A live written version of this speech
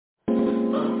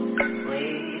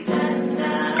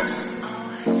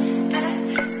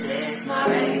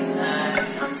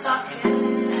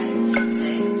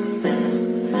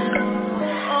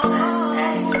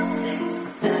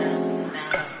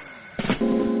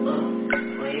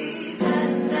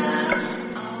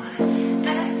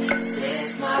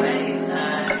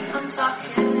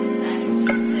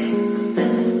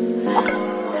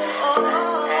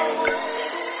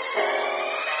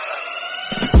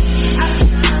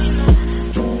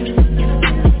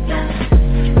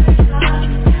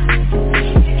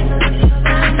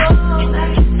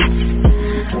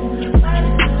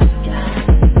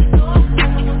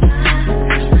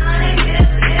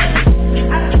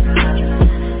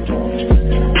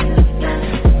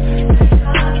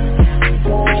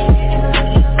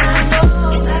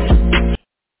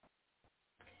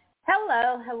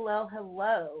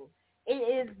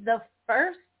is the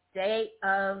first day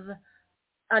of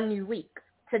a new week.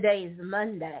 Today's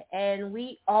Monday, and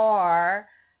we are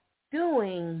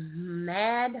doing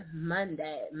Mad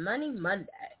Monday, Money Monday.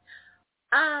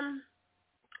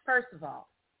 First of all,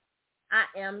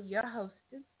 I am your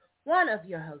hostess, one of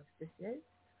your hostesses.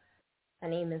 My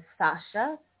name is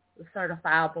Sasha, the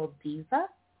certifiable diva.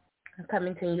 I'm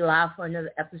coming to you live for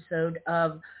another episode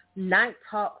of Night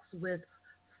Talks with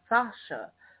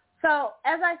Sasha. So,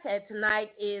 as I said,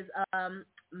 tonight is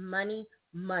Money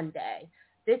Monday.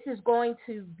 This is going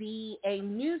to be a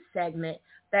new segment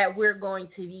that we're going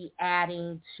to be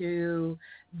adding to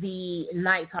the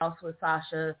Night Talks with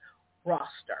Sasha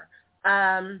roster.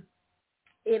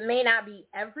 It may not be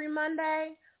every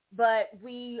Monday, but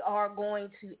we are going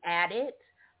to add it,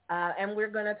 and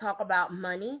we're going to talk about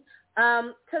money.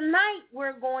 Tonight,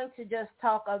 we're going to just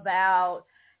talk about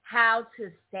how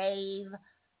to save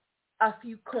a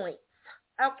few coins,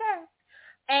 okay?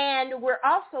 And we're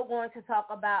also going to talk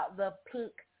about the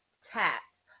pink tax.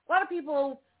 A lot of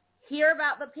people hear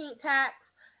about the pink tax.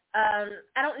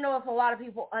 I don't know if a lot of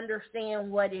people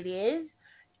understand what it is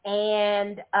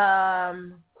and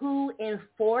who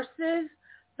enforces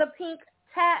the pink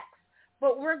tax,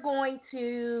 but we're going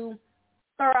to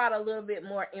throw out a little bit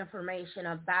more information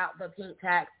about the pink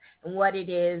tax and what it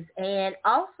is, and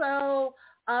also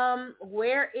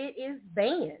where it is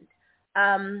banned.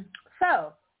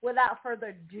 So, without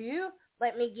further ado,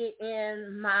 let me get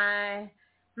in my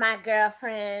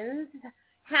girlfriends.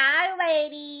 Hi,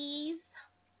 ladies.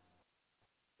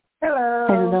 Hello.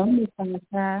 Hello, Miss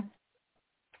Sasha.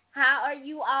 How are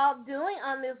you all doing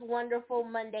on this wonderful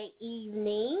Monday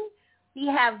evening? We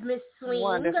have Miss Swing.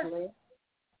 Wonderfully.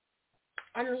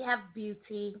 And we have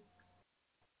Beauty.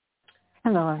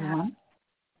 Hello, everyone.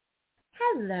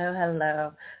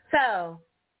 Hello. So,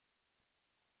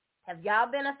 have y'all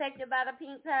been affected by the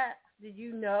pink tax? Did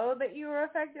you know that you were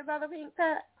affected by the pink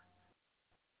tax?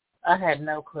 I had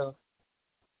no clue.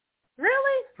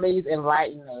 Really? Please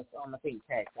enlighten us on the pink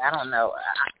tax. I don't know.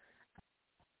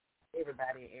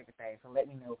 Everybody and everything, so let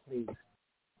me know, please.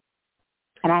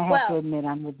 And I have to admit,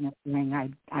 I'm with Miss Ring. I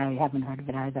haven't heard of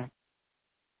it either.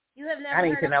 You have never I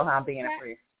need heard to of know the how I'm pink being tax?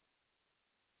 free.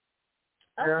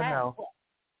 Okay. Girl, no.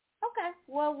 Okay.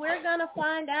 Well, we're going to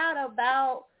find out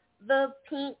about the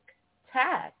pink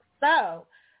tax. So,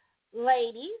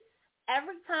 ladies,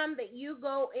 every time that you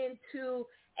go into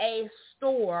a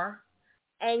store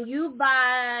and you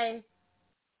buy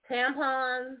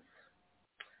tampons,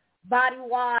 body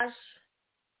wash,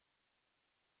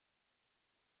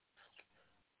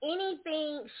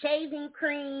 anything, shaving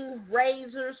cream,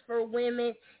 razors for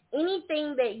women,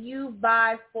 anything that you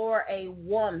buy for a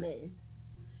woman,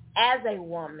 as a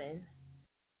woman,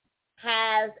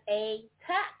 has a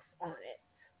tax on it.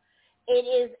 It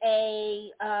is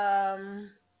a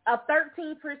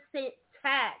 13%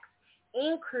 tax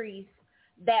increase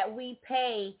that we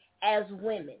pay as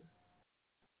women.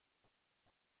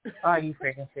 Are you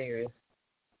freaking serious?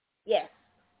 Yes.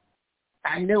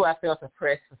 I knew I felt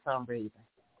oppressed for some reason.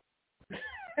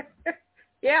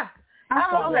 Yeah. I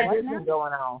don't know what what this now? is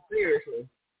going on. Seriously.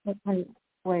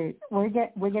 Wait,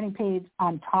 we're getting paid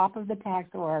on top of the tax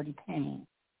that we're already paying.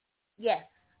 Yes.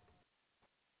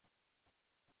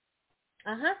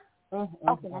 Uh-huh. Mm-hmm.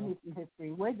 Okay, I need some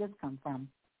history. Where did this come from?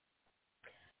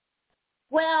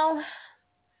 Well,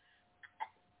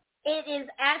 it is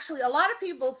actually, a lot of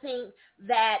people think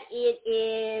that it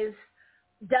is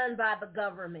done by the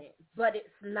government, but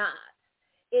it's not.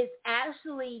 It's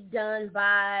actually done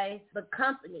by the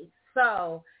company.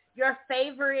 So your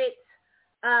favorite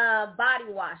body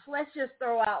wash, let's just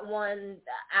throw out one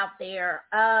out there.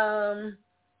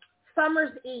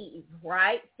 Summer's Eve,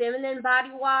 right? Feminine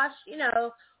body wash,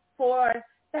 for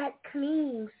that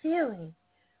clean feeling.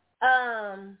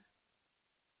 The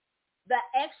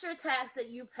extra tax that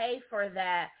you pay for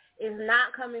that is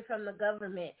not coming from the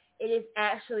government. It is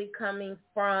actually coming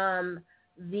from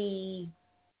the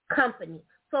company.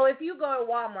 So if you go to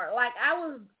Walmart, like I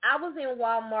was in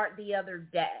Walmart the other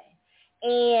day,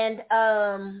 and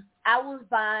I was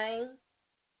buying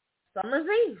Summer's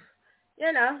Eve.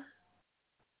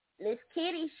 Miss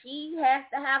Kitty, she has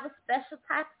to have a special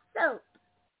type of soap.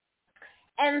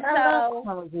 And so,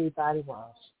 Summer's Eve body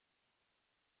wash.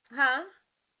 Huh?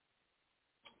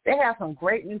 They have some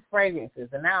great new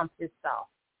fragrances, and now I'm pissed off.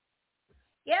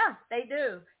 Yeah, they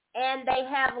do. And they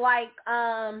have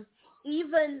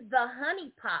even the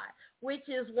honey pot, which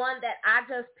is one that I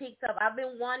just picked up. I've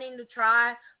been wanting to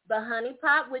try the honey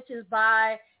pot, which is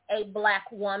by a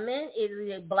black woman. It is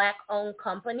a black-owned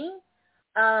company.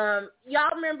 Y'all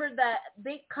remember the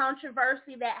big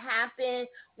controversy that happened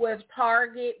with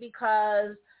Target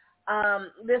because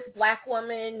this black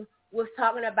woman was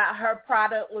talking about her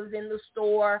product was in the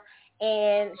store,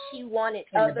 and she wanted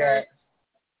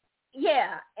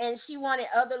and she wanted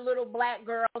other little black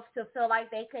girls to feel like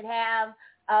they could have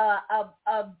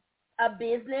a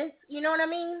business. You know what I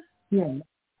mean? Yeah.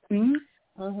 Mm-hmm.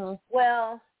 Mm-hmm.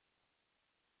 Well,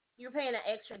 you're paying an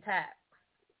extra tax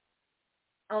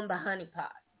on the honey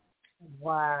pot.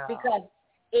 Wow. Because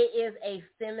it is a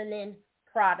feminine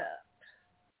product.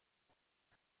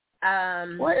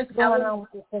 What is going on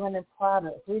with the feminine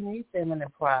products? We need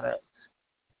feminine products.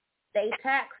 They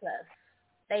tax us.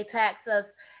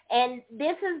 And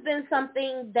this has been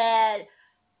something that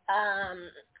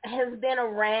has been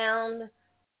around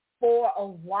for a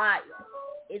while.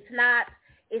 It's not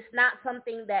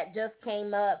something that just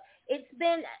came up. It's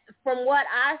been, from what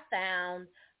I found,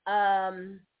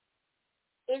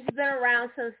 it's been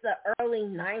around since the early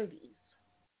 90s.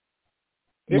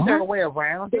 Is there a way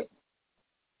around it?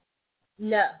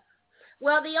 No.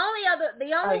 Well, the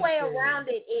only way around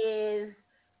it is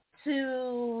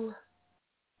to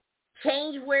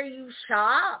change where you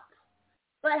shop.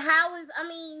 But how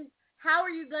are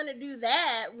you going to do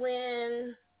that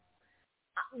when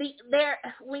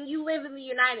you live in the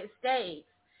United States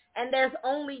and there's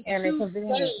only two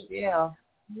states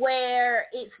where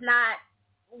it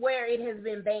has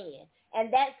been banned,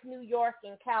 and that's New York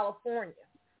and California.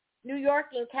 New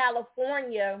York and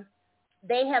California,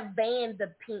 they have banned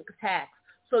the pink tax,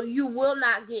 so you will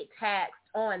not get taxed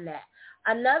on that.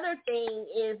 Another thing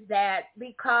is that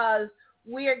because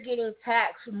we're getting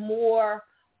taxed more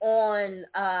on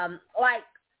like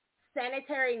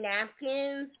sanitary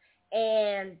napkins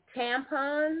and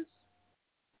tampons,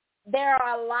 there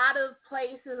are a lot of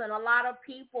places and a lot of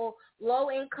people,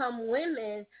 low-income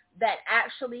women, that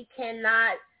actually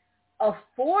cannot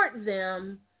afford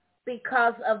them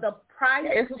because of the price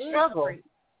it's a struggle. increase.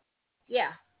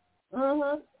 Yeah.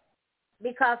 Mm-hmm.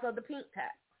 Because of the pink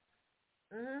tax.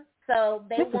 Mm-hmm. So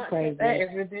they want to. That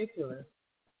is ridiculous.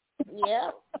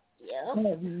 Yep.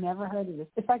 I've never heard of this.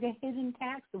 It's like a hidden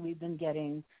tax that we've been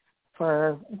getting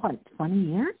for, 20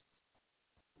 years?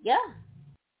 Yeah.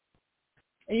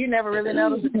 And you never really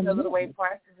notice it because of the way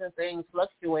prices and things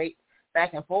fluctuate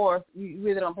back and forth. You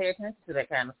really don't pay attention to that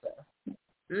kind of stuff.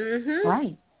 Mm-hmm.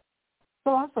 Right.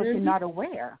 So also, if you're not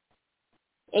aware.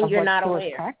 And you're not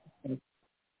aware. Practices.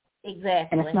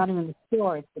 Exactly. And it's not even the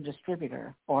store, it's the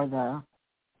distributor or the,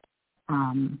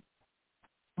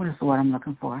 what is the word I'm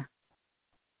looking for?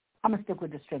 I'm going to stick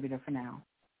with distributor for now.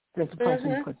 But it's the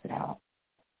person who puts it out.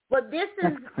 But this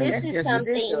is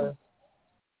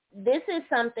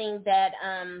something that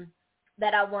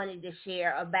I wanted to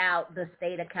share about the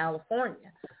state of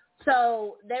California.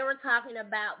 So they were talking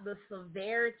about the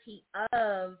severity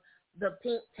of the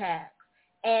pink tax.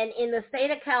 And in the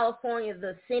state of California,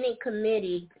 the Senate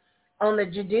Committee on the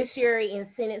Judiciary and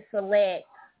Senate Select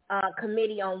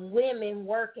Committee on Women,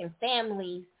 Work, and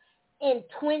Families in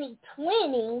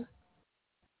 2020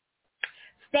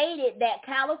 stated that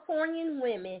Californian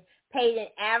women paid an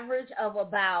average of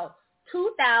about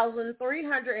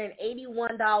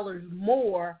 $2,381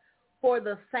 more for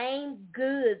the same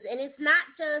goods. And it's not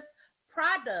just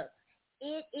products,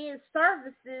 it is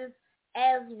services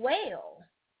as well,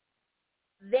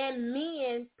 than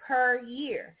men per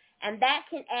year. And that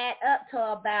can add up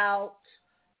to about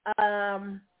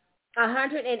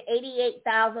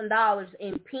 $188,000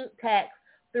 in pink tax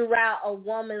throughout a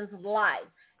woman's life.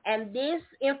 And this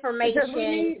information, because we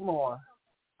need more.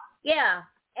 Yeah.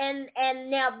 And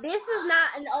now this is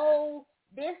not an old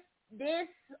this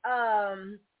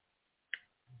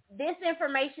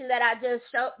information that I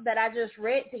just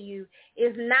read to you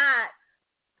is not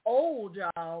old,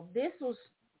 y'all. This was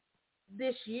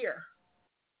this year.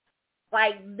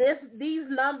 Like these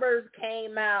numbers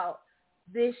came out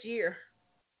this year.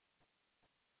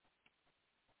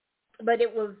 But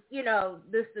it was,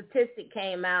 the statistic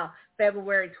came out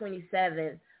February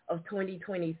 27th of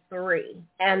 2023,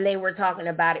 and they were talking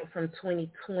about it from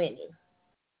 2020.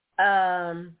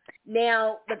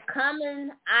 Now, the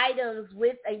common items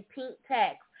with a pink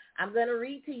tax, I'm going to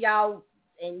read to y'all,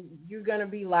 and you're going to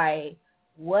be like,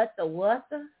 what the?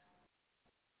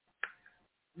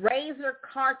 Razor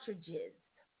cartridges,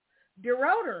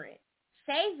 deodorant,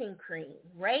 shaving cream,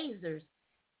 razors,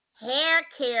 hair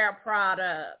care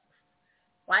products.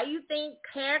 Why you think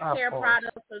hair care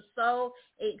products are so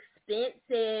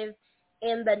expensive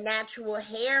in the natural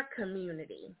hair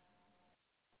community?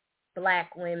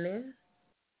 Black women.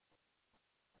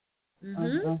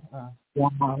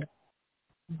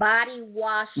 Body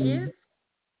washes,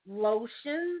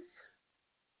 lotions.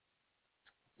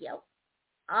 Yep.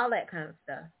 All that kind of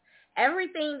stuff.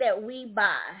 Everything that we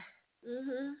buy.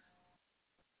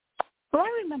 Well, I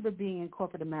remember being in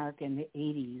corporate America in the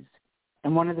 80s,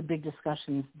 and one of the big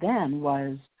discussions then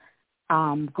was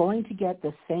going to get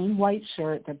the same white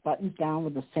shirt that buttons down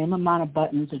with the same amount of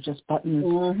buttons, or just buttons,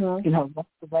 left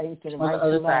to right to the right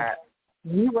to left.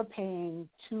 We were paying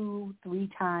 2-3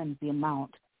 times the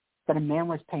amount that a man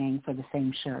was paying for the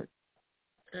same shirt.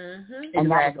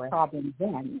 And that was a problem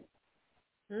then.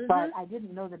 But I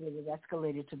didn't know that it had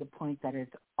escalated to the point that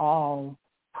it's all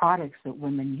products that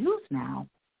women use now.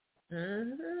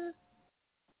 And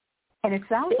it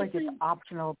sounds like it's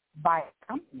optional by a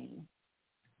company.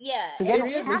 Yeah, so they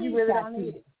don't have you really don't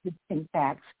need the pink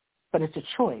tax, but it's a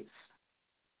choice.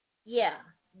 Yeah,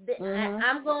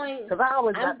 I'm going to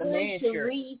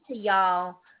read to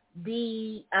y'all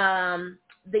the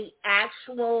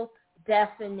actual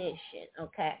definition.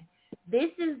 Okay,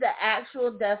 this is the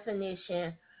actual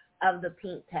definition of the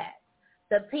pink tax.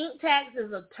 The pink tax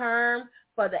is a term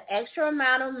for the extra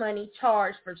amount of money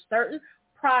charged for certain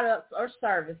products or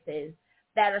services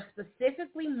that are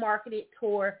specifically marketed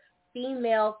toward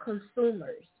female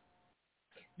consumers.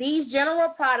 These general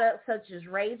products, such as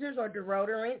razors or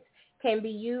deodorants, can be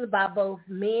used by both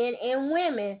men and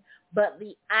women, but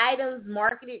the items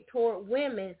marketed toward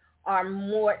women are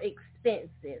more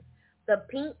expensive. The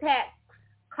pink tax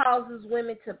causes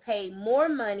women to pay more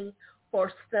money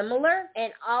for similar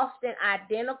and often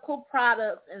identical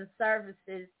products and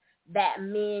services that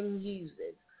men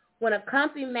uses. When a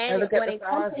company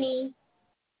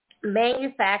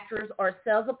manufactures or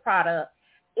sells a product,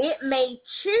 it may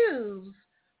choose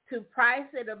to price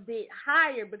it a bit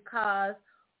higher because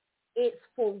it's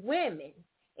for women.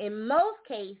 In most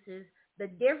cases, the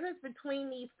difference between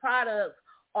these products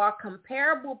or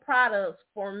comparable products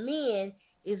for men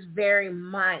is very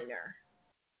minor.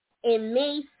 It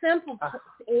may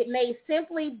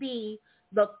simply be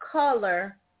the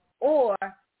color or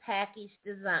package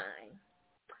design.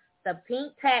 The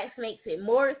pink tax makes it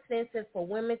more expensive for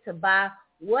women to buy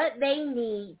what they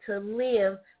need to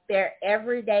live their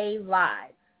everyday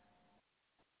lives.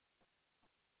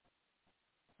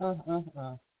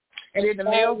 And then the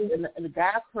males and the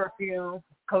guys' perfume,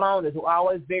 cologne is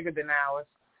always bigger than ours.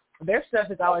 Their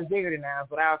stuff is always bigger than ours,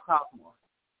 but ours cost more.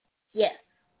 Yes.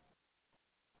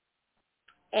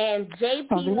 And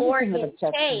J.P. Morgan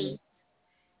Chase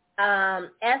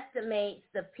estimates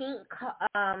the pink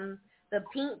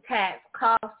tax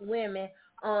costs women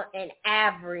on an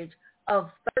average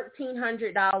of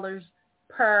 $1,300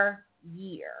 per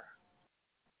year.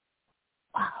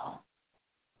 Wow.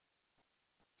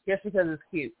 Just because it's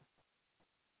cute.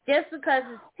 Just because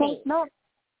it's pink.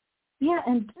 Yeah,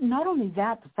 and not only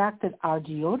that, the fact that our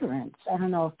deodorants, I don't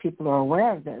know if people are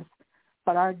aware of this,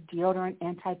 but our deodorant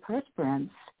antiperspirants,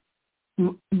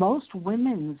 most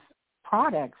women's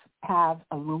products have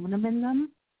aluminum in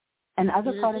them and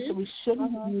other products that we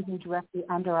shouldn't be using directly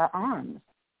under our arms.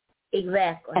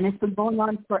 Exactly. And it's been going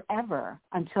on forever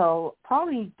until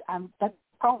probably, that's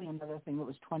probably another thing that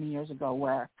was 20 years ago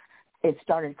where it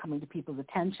started coming to people's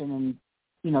attention and,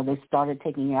 they started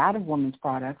taking it out of women's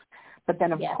products. But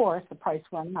then, of course, the price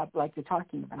went up like you're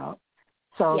talking about.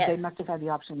 So they must have had the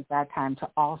option at that time to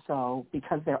also,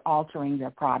 because they're altering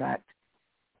their product,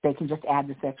 they can just add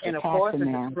this extra tax in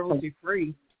there. And, of course, it's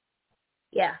cruelty-free.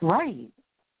 Yeah. Right.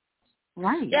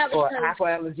 Yeah, or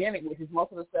hypoallergenic, which is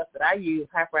most of the stuff that I use,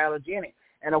 hypoallergenic.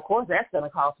 And, of course, that's going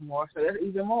to cost more, so that's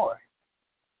even more.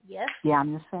 Yes. Yeah,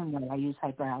 I'm the same way. I use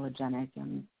hypoallergenic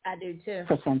and I do too.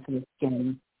 For sensitive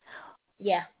skin.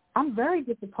 Yeah. I'm very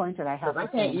disappointed I have I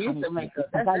can't use the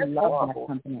makeup. Because I love that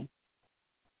company.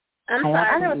 I'm sorry.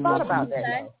 I never thought about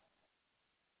that.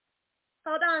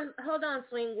 Hold on,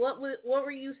 Swing. What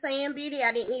were you saying, Beauty?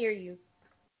 I didn't hear you.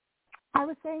 I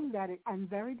was saying that I'm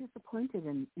very disappointed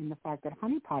in the fact that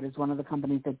Honey Pot is one of the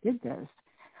companies that did this,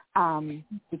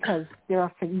 because they're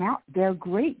a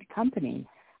great company.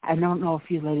 I don't know if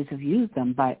you ladies have used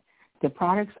them, but the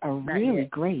products are really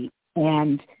great.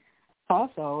 And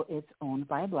also, it's owned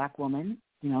by a black woman.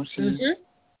 She runs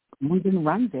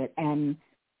it. And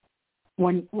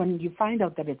when you find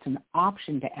out that it's an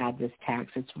option to add this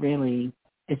tax, it's really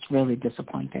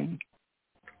disappointing.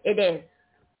 It is.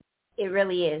 It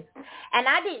really is. And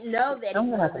I didn't know that it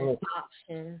was an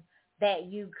option that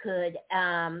you could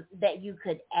add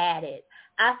it.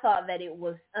 I thought that it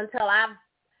was, until I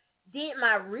did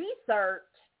my research,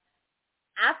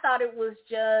 I thought it was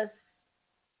just,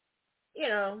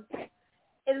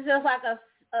 it's just like a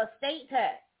state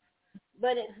tax.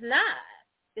 But it's not.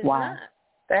 It's not.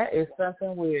 That is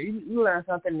something weird. You learn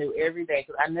something new every day,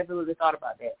 because I never really thought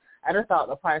about that. I just thought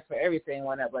the price for everything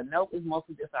went up, but nope, it's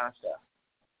mostly just our stuff.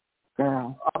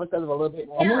 Girl. All because of a little bit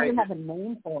more. And they even have a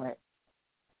name for it.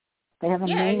 They have a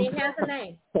name. Yeah, and it has a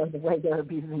name. For the way they're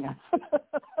abusing us.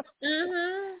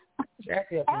 Mhm. That's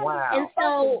just wild.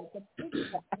 And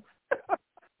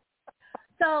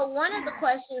so one of the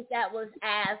questions that was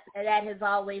asked, that has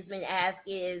always been asked,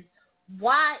 is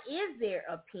why is there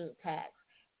a pink tax?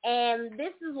 And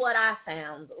this is what I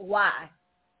found. Why?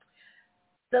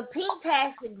 The pink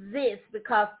tax exists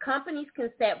because companies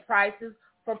can set prices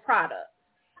for products.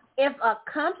 If a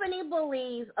company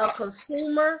believes a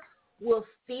consumer will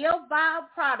still buy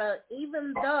a product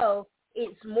even though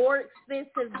it's more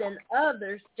expensive than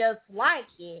others just like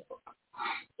it,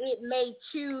 it may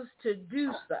choose to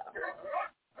do so.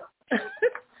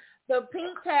 The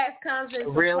pink tax comes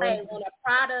into play when a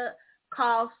product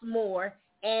costs more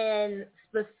and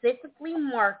specifically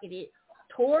marketed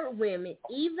toward women,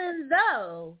 even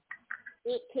though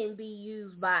it can be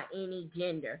used by any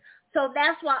gender. So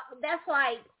that's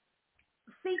like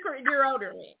secret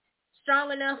deodorant.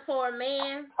 Strong enough for a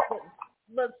man,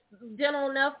 but gentle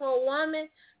enough for a woman.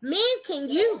 Men can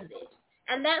use it.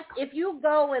 And that's, if you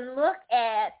go and look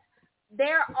at,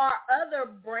 there are other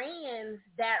brands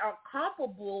that are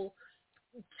comparable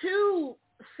to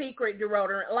secret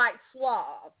deodorant, like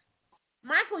Suave.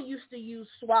 Michael used to use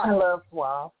Suave. I love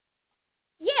Suave.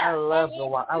 Yeah. I love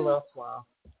Suave.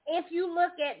 If you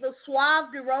look at the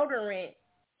Suave deodorant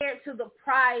compared to the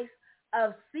price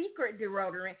of secret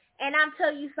deodorant, and I'll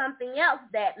tell you something else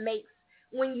that makes,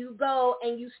 when you go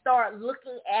and you start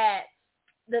looking at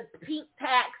the pink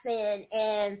tax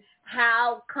and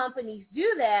how companies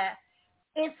do that,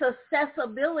 it's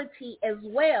accessibility as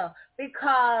well,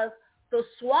 because the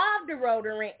Suave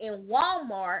deodorant in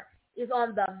Walmart is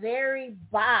on the very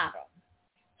bottom,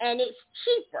 and it's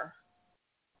cheaper.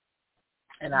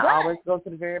 And I always go to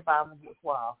the very bottom and get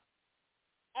Suave.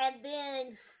 And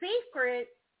then Secret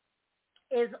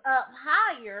is up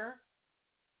higher,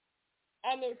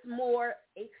 and it's more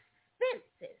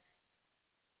expensive.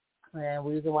 And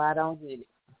reason why I don't get it.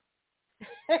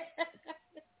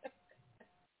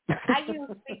 I use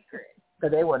Secret.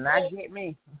 Because they will not get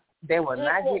me. They will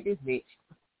not get this bitch.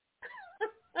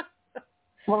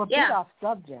 Well, a bit off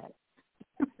subject.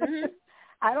 Mm-hmm.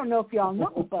 I don't know if y'all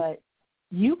know, but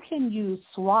you can use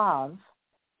Suave,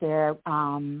 their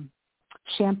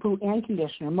shampoo and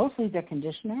conditioner, mostly their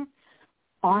conditioner,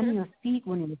 on your feet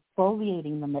when you're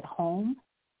exfoliating them at home,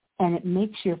 and it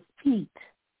makes your feet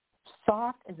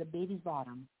soft as a baby's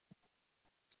bottom.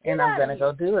 And I'm going to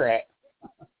go do that.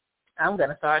 I'm going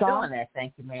to start doing that.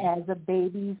 Thank you, man. As a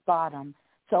baby's bottom.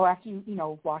 So after you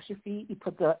wash your feet, you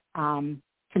put the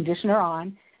conditioner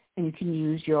on, and you can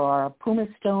use your Pumice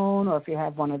Stone, or if you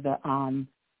have one of the,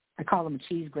 I call them a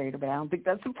cheese grater, but I don't think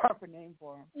that's the proper name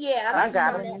for them. Yeah, I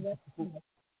got it.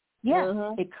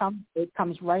 Yeah, it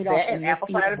comes right off. And apple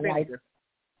cider vinegar.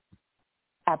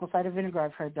 Apple cider vinegar,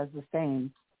 I've heard, does the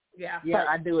same. Yeah,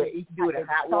 I do it. You can do it in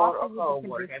hot water or cold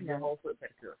water. Have your whole foot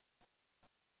pedicure.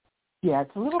 Yeah,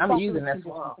 it's a little. I'm using that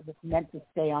one. It's meant to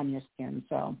stay on your skin,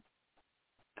 so.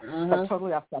 But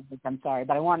totally off subject. I'm sorry,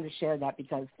 but I wanted to share that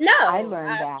because I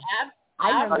learned that.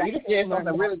 I learned that. You shared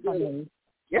something really good.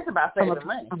 It's about saving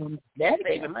money. That's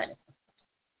saving money.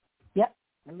 Yep,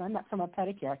 I learned that from a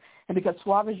pedicure, and because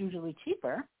Suave is usually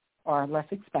cheaper or less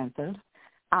expensive,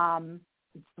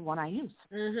 it's the one I use.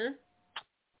 Mhm.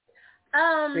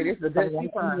 See, this is a good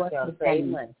coupon to save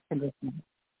money.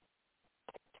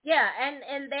 Yeah,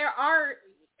 and there are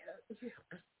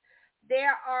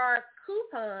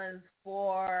coupons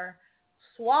for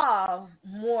Suave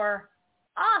more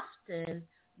often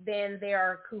than there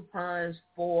are coupons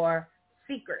for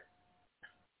Secret.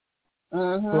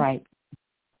 Mm-hmm. Right.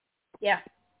 Yeah.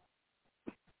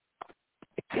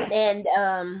 And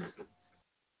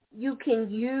you can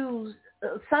use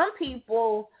some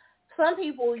people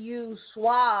use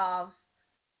Suave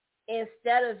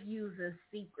instead of using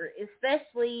Secret,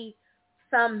 especially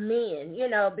some men,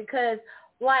 because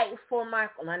like for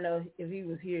Michael, I know if he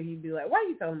was here, he'd be like, why are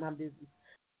you telling my business?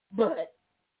 But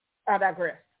I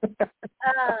digress.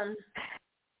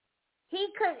 He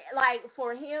could, like,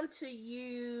 for him to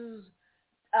use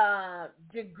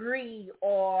Degree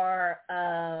or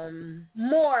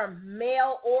more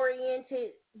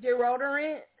male-oriented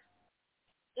deodorant,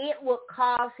 it would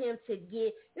cause him to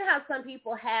get, how some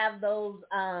people have those,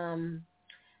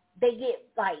 they get,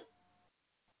 like,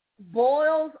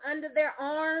 boils under their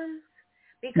arms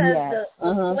because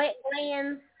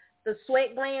the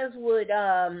sweat glands would,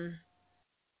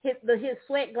 his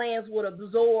sweat glands would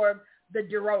absorb the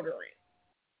deodorant.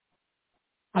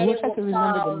 I wish I could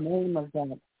remember the name of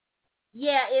that.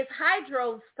 Yeah, it's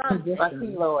hydro something. Like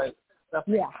keloid.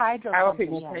 Yeah, hydro.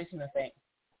 Hyperpigmentation, I think.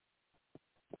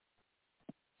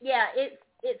 Yeah,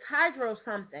 it's hydro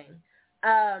something.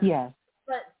 Yes.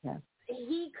 But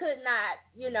he could not,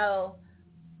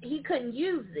 he couldn't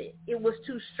use it. It was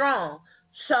too strong.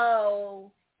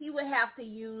 So he would have to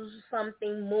use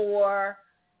something more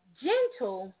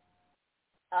gentle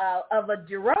of a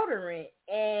deodorant.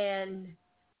 And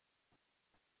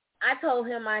I told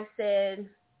him, I said,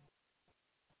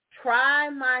 try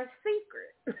my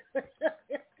secret.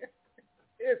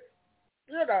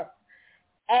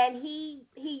 And he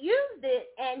used it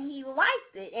and he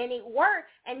liked it and it worked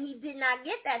and he did not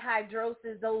get that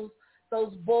hydrosis, those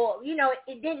boils.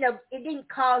 It didn't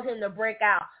cause him to break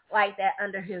out like that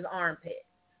under his armpit.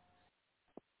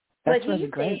 That's but really he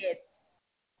great. said,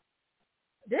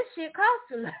 this shit costs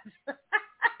too much.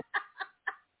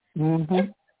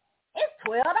 Mm-hmm. It's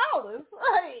 $12.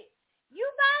 Like, you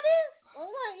buy this? I'm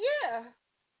like, yeah.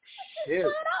 It's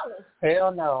 $12.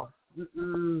 Hell no.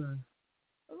 Mm-mm.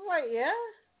 I'm like, yeah.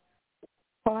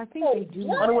 Well, I think they do.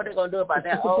 I wonder what they're going to do about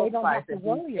that old spice that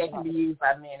can be used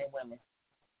by men and women.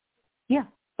 Yeah,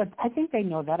 but I think they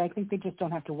know that. I think they just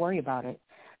don't have to worry about it.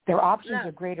 Their options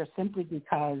are greater simply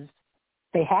because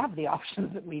they have the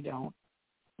options that we don't.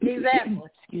 Exactly.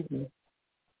 Excuse me.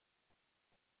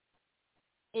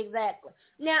 Exactly.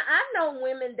 Now, I know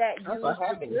women that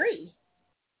use degree.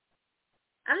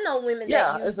 I know women that use degree.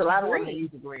 Yeah, there's a lot of women that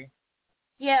use degree.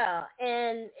 Yeah,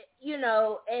 and,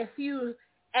 if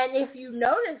you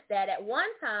notice that at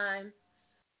one time,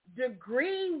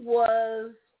 degree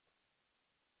was,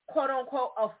 quote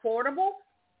unquote, affordable,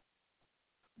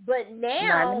 but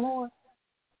now,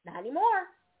 not anymore,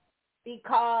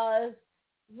 because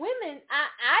women,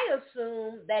 I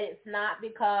assume that it's not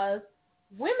because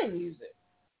women use it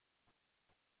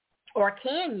or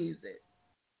can use it.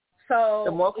 So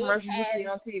the more commercials you see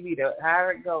on TV, the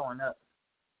higher it going up.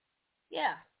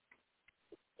 Yeah.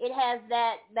 It has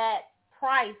that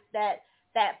price, that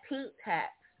pink tax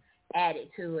added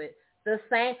to it. The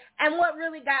same. And what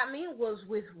really got me was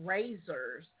with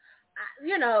razors.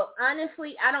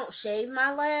 Honestly, I don't shave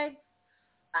my legs.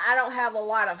 I don't have a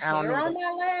lot of hair on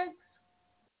my legs.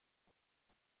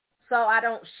 So I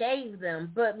don't shave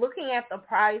them. But looking at the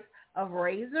price of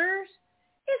razors,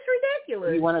 it's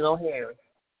ridiculous. You want to go hairy.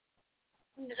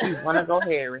 I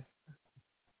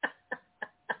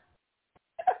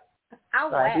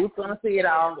do want to see it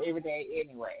all every day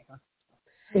anyway.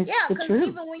 Yeah, because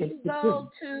even when you go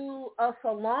to a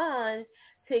salon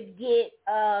to get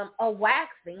a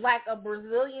waxing, like a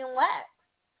Brazilian wax,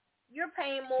 you're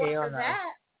paying more for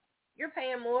that. You're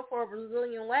paying more for a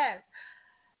Brazilian wax.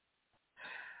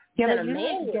 Yeah, but you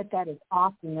don't get that as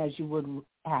often as you would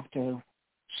have to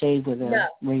shave with a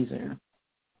razor.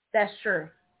 That's true.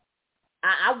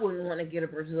 I wouldn't want to get a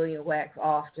Brazilian wax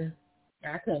often.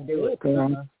 I couldn't do it.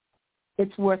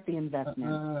 It's worth the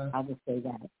investment. I'll just say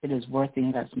that. It is worth the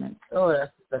investment. Oh,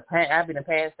 I've been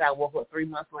passed out. Woke up 3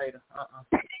 months later.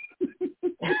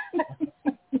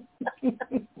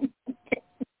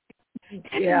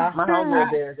 Yeah. My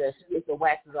homegirl there that she gets the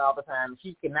waxes all the time.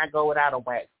 She cannot go without a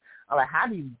wax. I'm like, how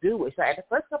do you do it? She's like, the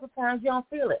first couple of times you don't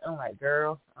feel it. I'm like,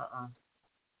 girl,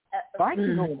 So I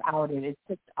can go without it. It's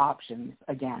just options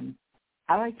again.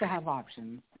 I like to have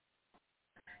options.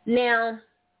 Now,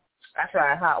 I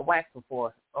tried hot wax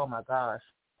before. Oh my gosh.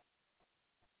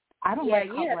 I don't like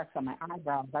hot wax on my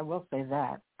eyebrows. I will say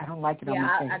that. I don't like it on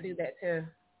my face. Yeah, I do that too.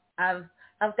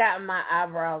 I've gotten my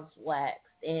eyebrows waxed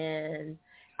and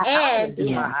do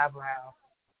my eyebrows.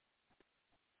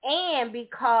 And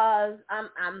because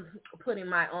I'm putting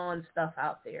my own stuff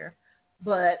out there,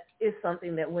 but it's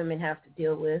something that women have to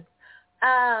deal with.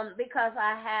 Because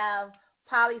I have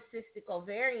polycystic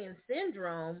ovarian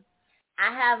syndrome,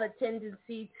 I have a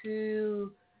tendency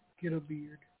to get a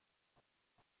beard.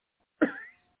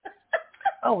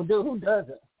 Oh, dude, who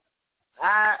doesn't?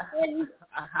 I don't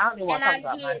even want to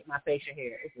talk about my facial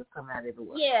hair. It's just coming out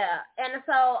everywhere. Yeah, and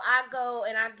so I go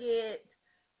and I get.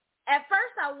 At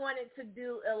first, I wanted to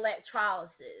do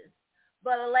electrolysis,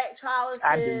 but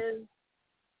electrolysis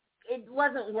it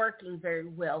wasn't working very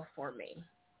well for me.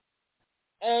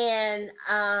 And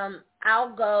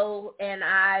I'll go and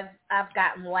I've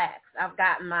gotten wax. I've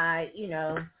gotten my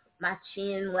my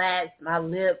chin wax, my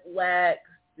lip wax,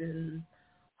 and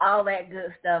all that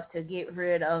good stuff to get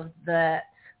rid of that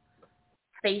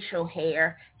facial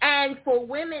hair. And for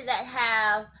women that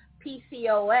have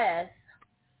PCOS,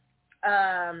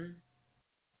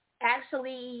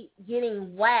 actually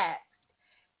getting waxed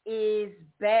is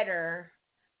better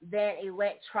than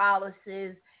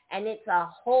electrolysis, and it's a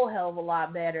whole hell of a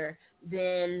lot better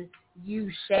than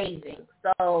you shaving.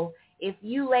 So if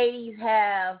you ladies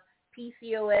have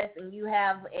PCOS and you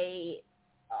have a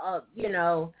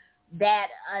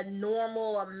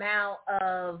normal amount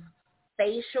of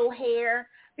facial hair,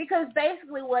 because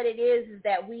basically what it is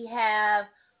that we have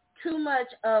too much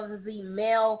of the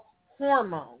male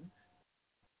hormone.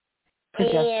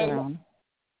 Progesterone.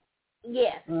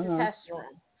 Yes,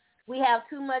 testosterone. We have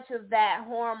too much of that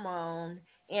hormone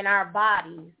in our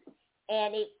bodies,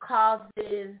 and it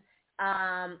causes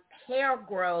hair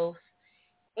growth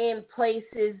in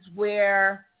places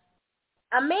where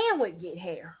a man would get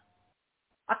hair,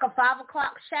 like a 5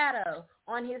 o'clock shadow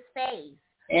on his face.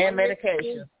 And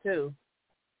medications, too.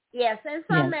 Yes, and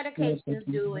some medications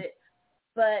do it.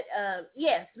 But,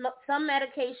 yes, some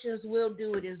medications will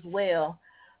do it as well.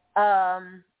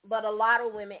 But a lot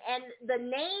of women, and the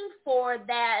name for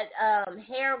that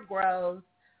hair growth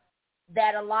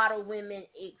that a lot of women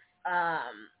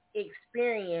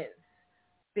experience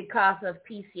because of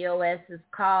PCOS is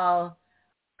called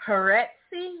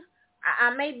Herexia.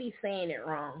 I may be saying it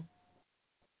wrong.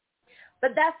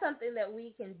 But that's something that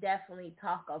we can definitely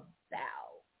talk about.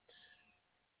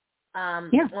 I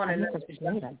think that's a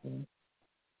great idea.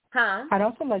 Huh? I'd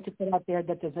also like to put out there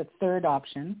that there's a third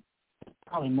option,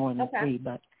 probably more than three,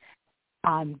 but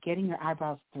getting your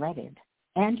eyebrows threaded,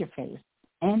 and your face,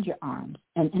 and your arms,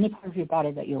 and any part of your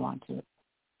body that you want to.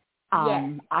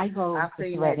 I go for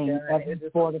threading every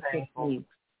 4 to 6 weeks.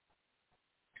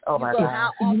 Oh my God!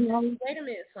 How often? Wait a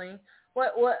minute, Sling.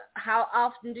 What? How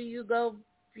often do you go,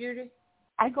 Beauty?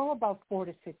 I go about 4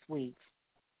 to 6 weeks.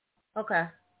 Okay.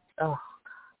 Oh.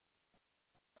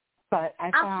 But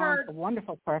I found a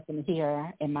wonderful person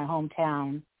here in my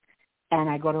hometown, and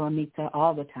I go to Amita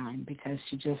all the time because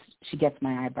she gets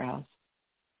my eyebrows.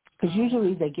 Because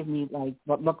usually they give me like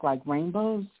what look like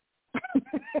rainbows.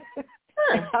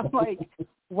 And I'm like,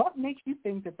 what makes you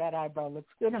think that eyebrow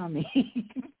looks good on me?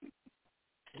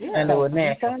 I know it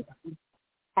natural.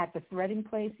 At the threading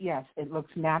place, yes, it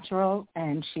looks natural,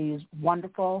 and she's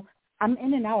wonderful. I'm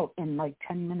in and out in like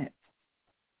 10 minutes.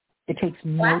 It takes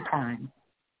no time.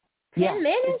 10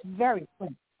 minutes? It's very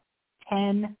quick.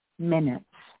 10 minutes.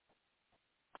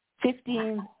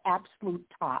 15 absolute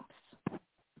tops.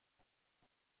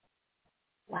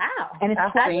 Wow. And it's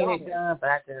I've seen it done, but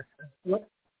I just...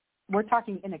 We're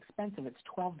talking inexpensive. It's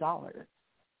 $12.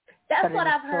 That's what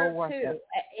I've heard too.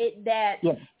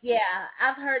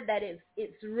 I've heard that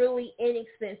it's really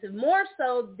inexpensive, more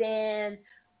so than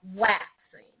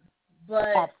waxing.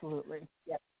 But absolutely,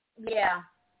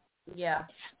 yeah.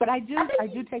 But I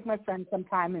do take my friend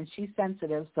sometime, and she's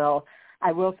sensitive, so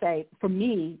I will say for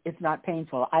me it's not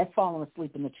painful. I've fallen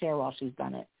asleep in the chair while she's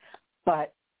done it,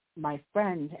 but my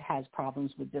friend has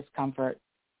problems with discomfort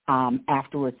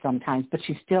afterwards sometimes, but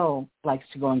she still likes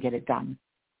to go and get it done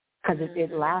because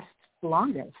it lasts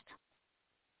longest.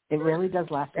 It really does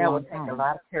last a long time. That would take a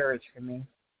lot of courage for me.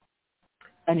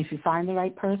 And if you find the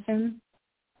right person,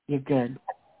 you're good.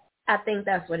 I think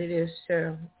that's what it is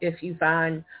too. If you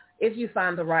find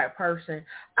the right person.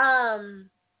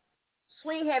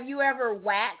 Swing, have you ever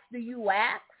waxed? Do you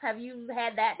wax? Have you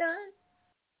had that done?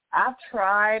 I've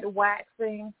tried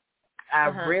waxing. I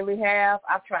really have.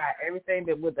 I've tried everything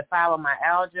that with the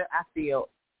fibromyalgia. I feel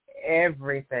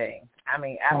everything. I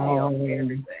mean, I feel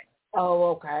everything.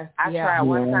 Oh, okay. I tried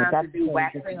one time to do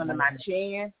waxing under my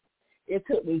chin. It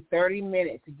took me 30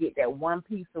 minutes to get that one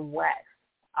piece of wax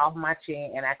off my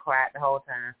chin, and I cried the whole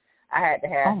time. I had to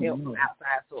have help from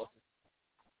outside sources.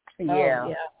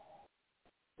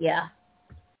 Yeah.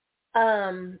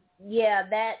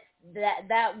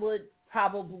 That would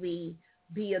probably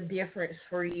be a difference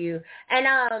for you.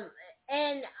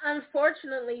 And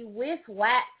unfortunately with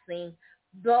waxing,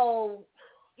 though,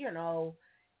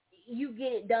 you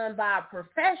get it done by a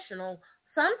professional,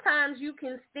 sometimes you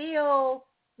can still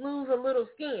lose a little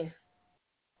skin.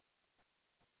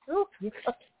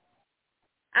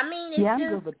 I mean, it's I'm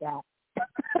good with that.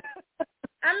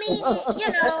 I mean,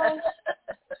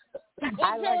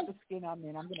 I like the skin I'm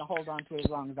in. I'm going to hold on to it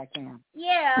as long as I can.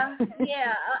 Yeah,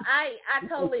 I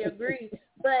totally agree.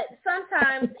 But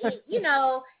sometimes,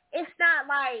 it's not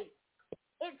like,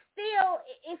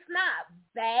 it's not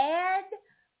bad,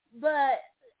 but,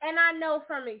 and I know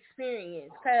from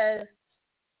experience, because,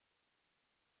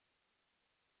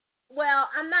 well,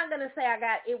 I'm not going to say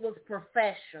it was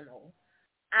professional.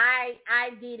 I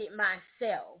did it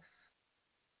myself.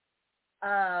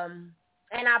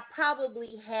 And I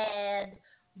probably had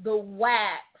the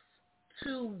wax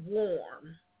too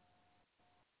warm,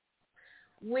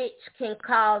 which can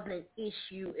cause an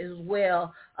issue as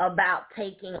well about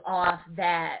taking off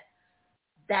that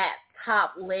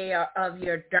top layer of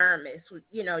your dermis,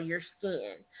 your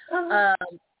skin.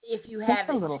 If you have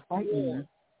it too warm.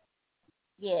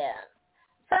 Yeah.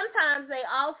 Sometimes they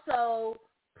also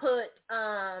put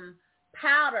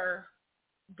powder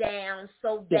down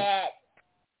so that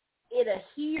it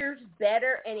adheres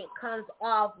better and it comes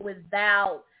off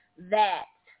without that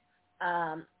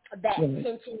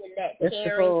tension and that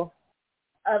tearing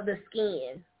of the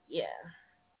skin. Yeah.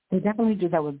 They definitely do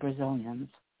that with Brazilians.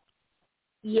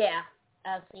 Yeah,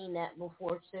 I've seen that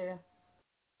before too.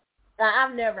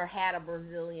 I've never had a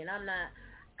Brazilian. I'm not.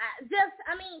 Just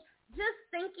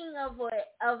thinking of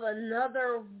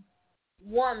another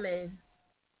woman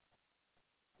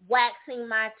waxing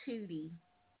my tootie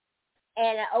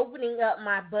and opening up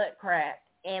my butt crack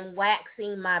and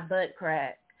waxing my butt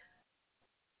crack.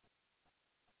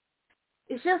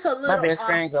 It's just a little. My best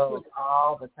friend goes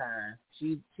all the time.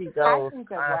 She goes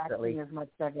constantly, is much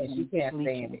better and than she can't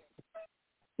stand it.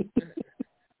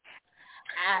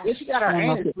 Yeah, she got her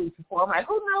anus bleached before. I'm like,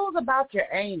 who knows about your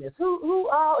anus? Who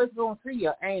all is going to see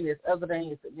your anus other than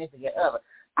your significant other?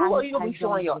 Who are you going to be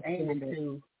showing your anus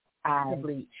to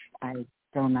bleach? I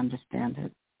don't understand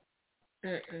it.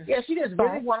 Mm-mm. Yeah, she just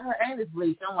really wanted her anus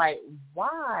bleached. I'm like,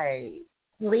 why?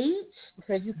 Bleach?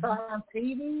 Because you saw it on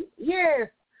TV? Yes.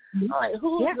 I'm like,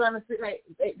 who's going to see? Like,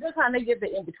 this time they get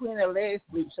the in between their legs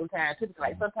bleached sometimes. Typically,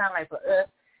 like, sometimes, like, for us,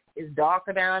 it's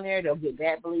darker down there. They'll get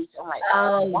that bleached. I'm like,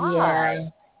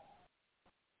 why?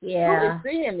 Yeah. Who is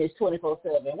seeing this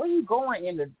 24/7? Where you going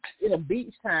in a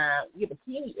beach time, your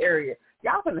bikini area?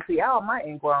 Y'all finna see all my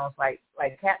ingrowns like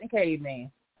Captain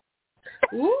Caveman.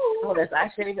 Ooh. Unless I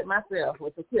shave it myself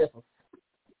with the clippers.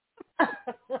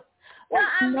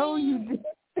 Well, you did.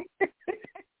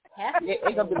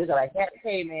 It's gonna be looking like Captain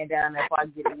Caveman down there before I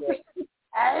get it yet.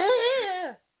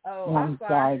 I'm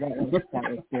sorry. That was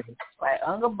good. Like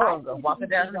Unga Bunga walking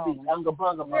down the beach. Unga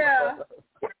Bunga, motherfucker.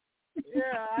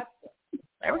 Yeah.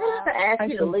 We're gonna have to ask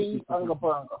you to leave Unga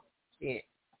Bunga. Shit.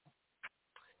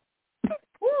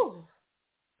 Woo.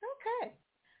 Okay.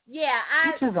 Yeah,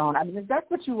 Each his own. I mean, if that's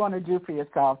what you want to do for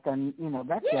yourself, then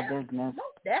that's your business.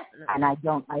 Most definitely. And I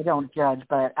don't judge,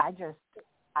 but I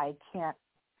can't.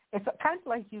 It's kind of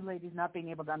like you ladies not being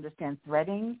able to understand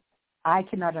threading. I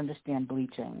cannot understand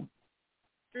bleaching.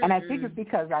 Mm-mm. And I think it's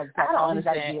because I've got all these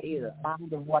ideas in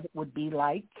mind of what it would be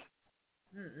like.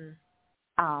 Mm-mm.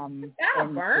 And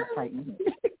burn. it frightens me.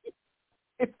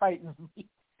 It frightens me.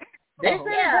 They say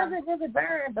it doesn't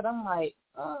burn, but I'm like,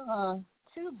 so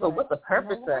what's the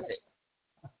purpose of it?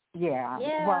 Yeah.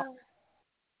 Yeah. Well,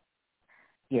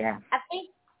 yeah. I think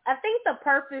the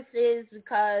purpose is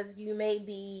because you may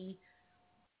be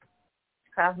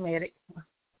cosmetic.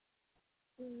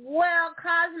 Well,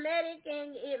 cosmetic,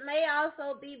 and it may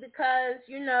also be because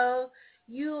you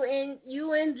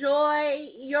enjoy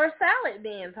your salad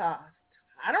being tossed.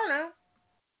 I don't know.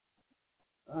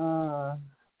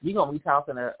 You're gonna be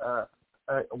talking a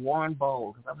worn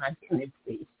bowl because I'm not getting it,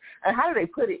 please. And how do they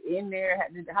put it in there?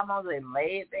 How long do they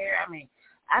lay it there? I mean,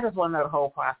 I just want to know the whole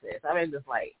process. I mean, just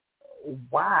like,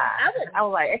 why? I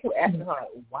was like, I kept asking her, like,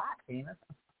 why, Tina?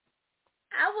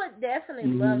 I would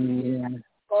definitely love to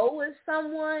go with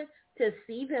someone to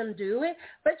see them do it.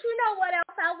 But you know what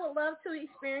else I would love to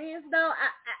experience, though?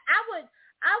 I would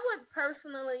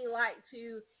personally like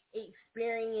to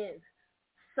experience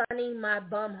sunning my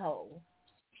bum hole.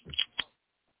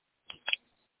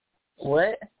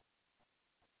 What?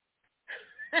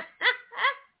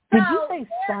 Did you say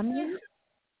sunning?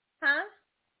 Huh?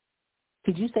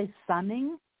 Did you say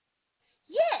sunning?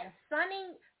 Yes,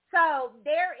 sunning. So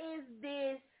there is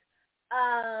this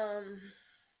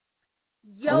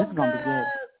yoga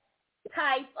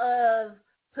type of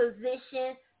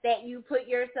position that you put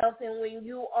yourself in when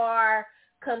you are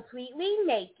completely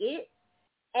naked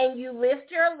and you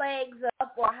lift your legs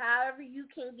up or however you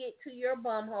can get to your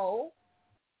bum hole.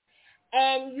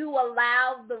 And you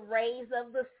allow the rays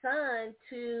of the sun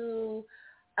to,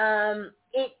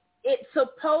 it's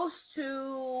supposed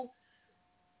to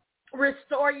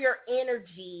restore your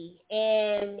energy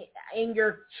and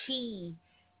your chi,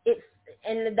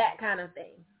 and that kind of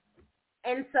thing.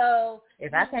 And so,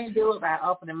 if I can't do it by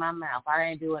opening my mouth, I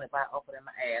ain't doing it by opening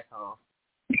my asshole.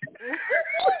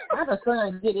 How does the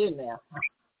sun get in there?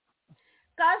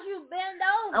 Cause you bend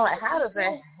over. I'm like, how does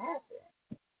that happen?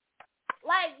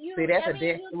 Like you. See, that's a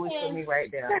death wish for me right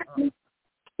there.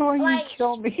 Oh, you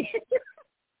kill me.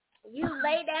 You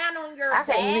lay down on your back.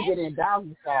 I can't even get in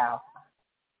doggy style.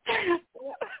 I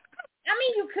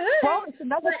mean, you could. Well, it's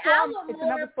another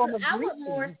form of I would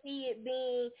more see it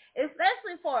being,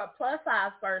 especially for a plus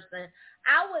size person,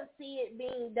 I would see it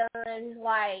being done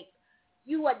like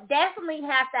you would definitely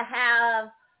have to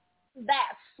have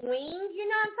that swing. You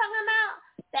know what I'm talking about?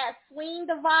 That swing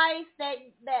device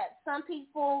that some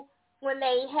people, when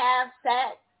they have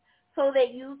sex, so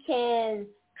that you can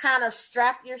kind of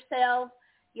strap yourself,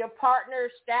 your partner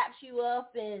straps you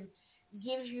up and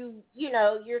gives you,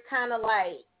 you're kind of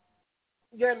like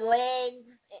your legs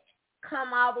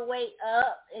come all the way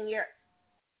up and you know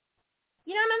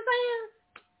what I'm saying?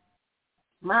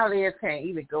 My legs can't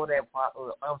even go that far.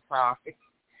 I'm sorry.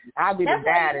 I'll be That's the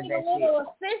dad in that a little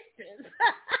assistance.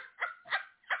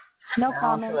 No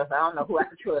comment. I don't know who I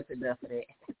trust enough for that.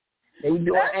 They were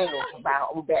doing angles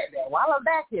about back there. While I'm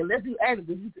back here, let's do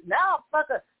angles. No,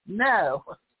 fucker, no.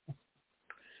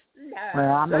 No.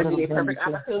 Well, I'm a little perfect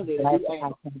opportunity to do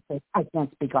angles. I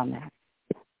can't speak on that.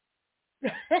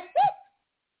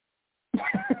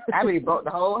 I really broke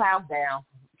the whole house down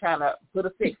trying to put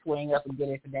a six swing up and get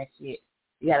into that shit.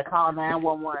 You got to call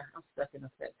 911. I'm stuck in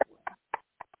a six swing.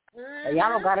 Mm-hmm. Y'all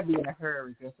don't got to be in a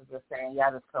hurry, just saying.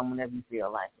 Y'all just come whenever you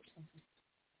feel like it.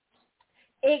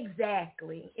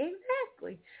 Exactly.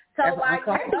 So while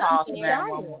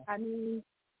I mean,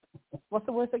 what's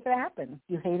the worst that could happen?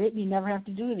 You hate it, you never have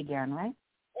to do it again, right?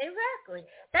 Exactly.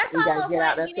 That's almost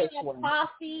like getting a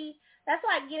coffee. That's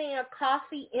like getting a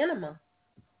coffee enema.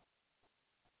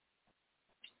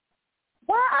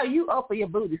 Why are you up for your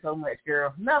booty so much,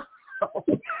 girl? No.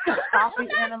 Coffee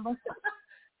enema?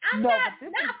 Not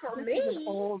for me. This is an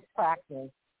old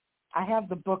practice. I have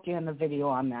the book and the video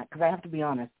on that because I have to be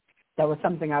honest, that was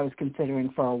something I was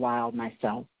considering for a while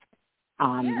myself.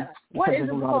 What is it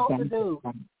supposed to do?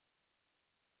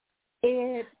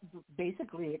 It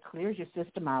basically clears your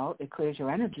system out. It clears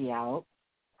your energy out.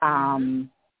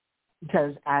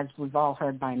 Because as we've all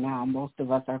heard by now, most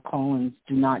of us, our colons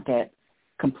do not get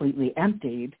completely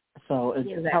emptied, so it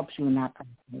helps you in that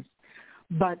process.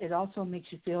 But it also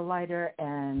makes you feel lighter,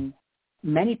 and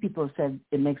many people have said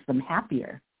it makes them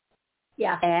happier.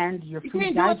 Yeah. And your food digestion.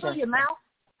 You can't do it through your mouth?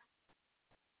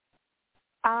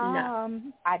 No.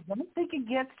 I don't think it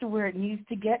gets to where it needs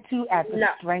to get to at the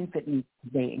strength it needs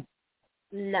to be.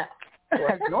 No.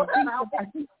 I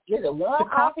think is it warm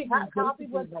coffee, hot coffee?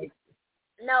 No,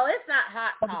 it's not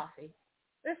hot coffee.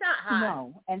 It's not hot.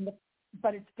 No,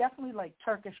 but it's definitely like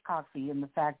Turkish coffee in the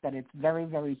fact that it's very,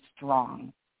 very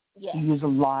strong. Yeah. You use a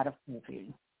lot of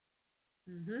coffee.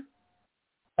 Mhm.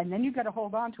 And then you got to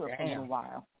hold on to it for a little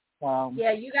while.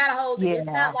 Yeah, you got to hold it. It's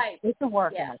not like it's a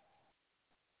workout.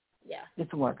 Yeah.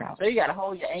 It's a workout. So you got to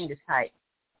hold your anus tight.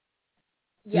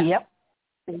 Yeah. Yep.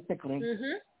 Basically.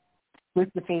 Mhm.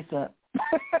 With the face up.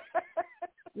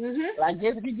 Mhm. Like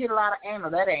just if you get a lot of anal,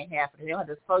 that ain't happening. You don't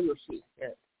have to throw your shit.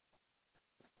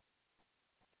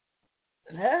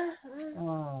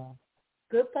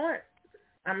 Good point.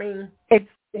 I mean, it's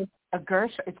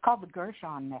It's called the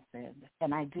Gershon method,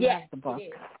 and I do have the book.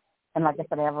 And like I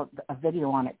said, I have a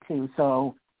video on it too.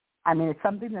 So, I mean, it's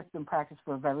something that's been practiced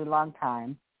for a very long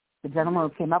time. The gentleman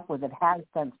who came up with it has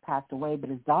since passed away, but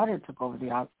his daughter took over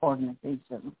the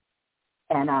organization.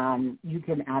 And you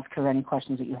can ask her any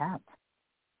questions that you have.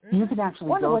 You can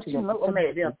actually go to what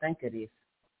made them think of this?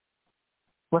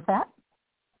 What's that?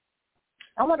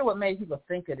 I wonder what made people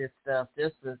think of this stuff,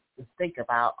 just to think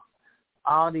about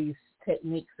all these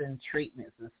techniques and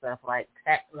treatments and stuff like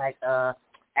acupuncture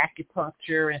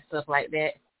and stuff like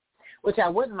that, which I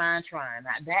wouldn't mind trying.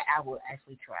 Now, that I would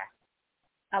actually try.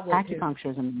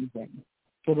 Acupuncture is amazing.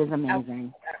 It is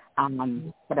amazing.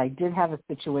 But I did have a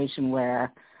situation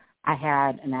where I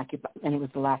had an and it was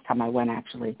the last time I went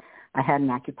actually. I had an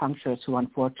acupuncturist who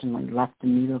unfortunately left the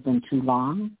needles in too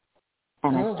long,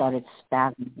 and I started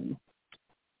spasming.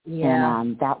 Yeah.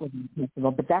 And that was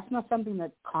impossible. But that's not something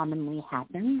that commonly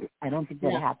happens. I don't think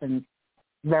that it happens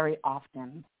very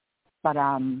often. But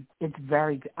it's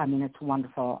very good. I mean, it's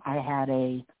wonderful. I had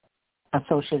a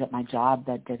associate at my job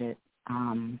that did it,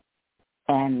 and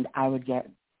I would get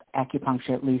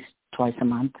acupuncture at least twice a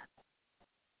month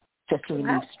just to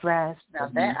relieve stress. Now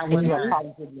that I would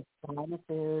problems with your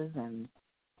sinuses, and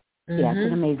it's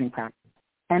an amazing practice.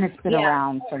 And it's been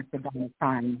around since the dawn of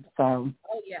time. So.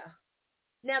 Oh yeah.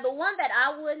 Now the one that I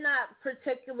would not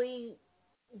particularly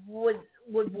would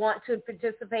want to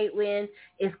participate in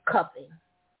is cupping.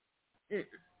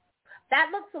 That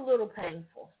looks a little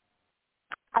painful.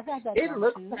 I think that it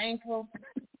looks painful.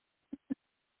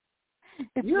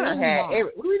 You don't have.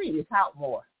 We need to talk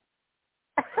more.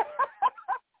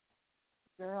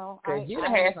 Girl, because you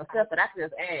done had some stuff that I could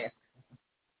just ask.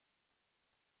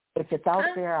 If it's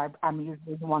out there, I'm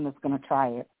usually the one that's going to try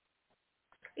it.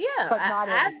 Yeah, but not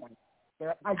everything.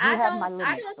 I do have my limits.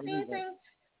 I don't see anything.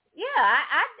 Yeah,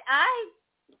 I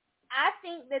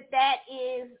think that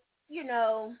is,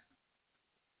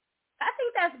 I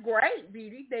think that's great,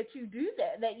 Beauty, that you do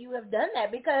that you have done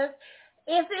that, because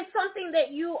if it's something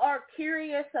that you are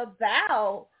curious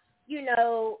about,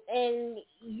 and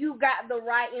you got the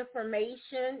right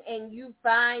information and you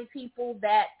find people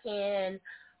that can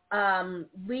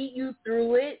lead you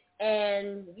through it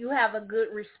and you have a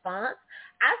good response,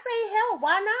 I say, hell,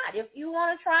 why not? If you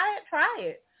want to try it, try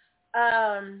it.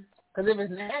 Because if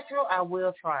it's natural, I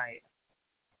will try it.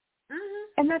 Mm-hmm.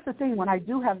 And that's the thing. When I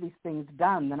do have these things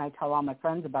done, then I tell all my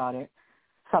friends about it.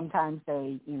 Sometimes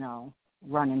they,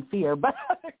 run in fear, but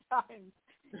other times,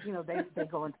 they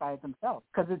go and try it themselves.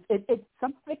 Because it's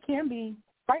something that can be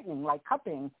frightening, like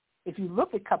cupping. If you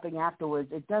look at cupping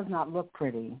afterwards, it does not look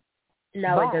pretty.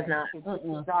 No, but it does not. It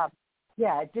did the job.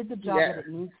 Yeah, it did the job that it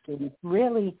needs to.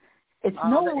 It's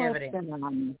all no worse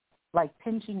than like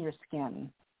pinching your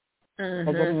skin. Or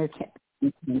getting your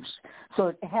skin pinched. So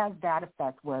it has that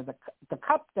effect where the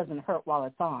cup doesn't hurt while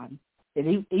it's on.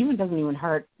 It even doesn't even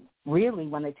hurt really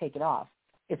when they take it off.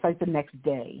 It's like the next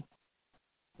day.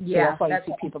 Yeah, so that's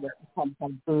why you see people that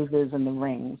have bruises and the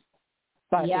rings.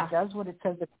 But it does what it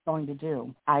says it's going to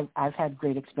do. I've had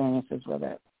great experiences with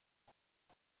it.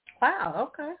 Wow,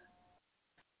 okay.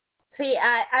 See,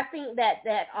 I think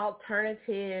that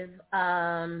alternative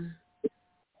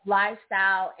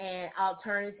lifestyle and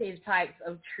alternative types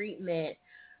of treatment,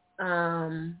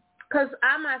 because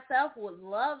I myself would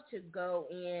love to go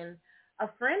in. A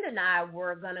friend and I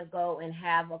were going to go and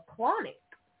have a colonic,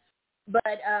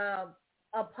 but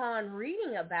upon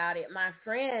reading about it, my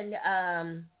friend,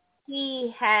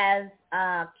 he has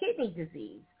kidney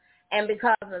disease, and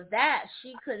because of that,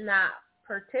 she could not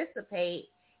participate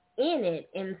in it,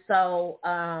 and so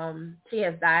she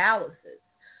has dialysis,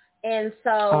 and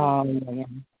so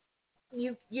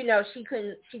she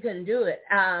couldn't do it.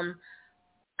 I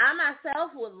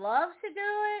myself would love to do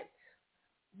it,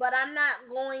 but I'm not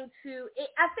going to.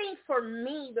 I think for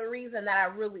me, the reason that I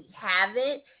really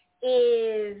haven't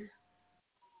is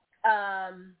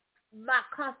my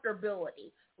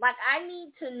comfortability. Like, I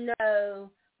need to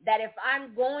know that if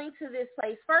I'm going to this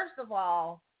place, first of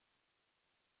all,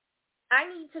 I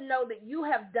need to know that you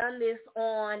have done this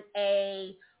on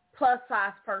a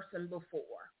plus-size person before.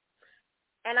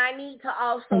 And I need to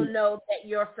also know that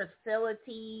your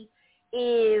facility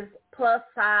is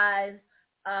plus-size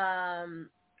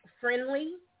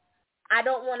friendly. I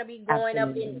don't want to be going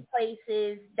up in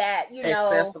places that,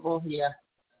 accessible,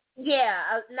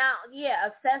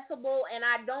 accessible, and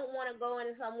I don't want to go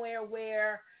into somewhere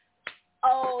where,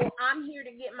 I'm here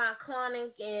to get my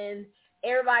colonic and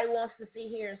everybody wants to sit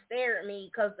here and stare at me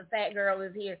because the fat girl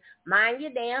is here. Mind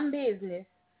your damn business.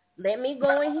 Let me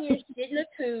go in here and shit in a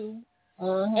tube,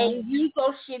 and you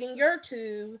go shit in your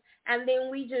tube, and then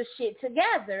we just shit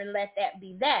together and let that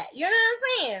be that. You know what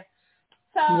I'm saying?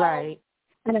 So, right.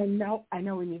 And I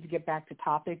know we need to get back to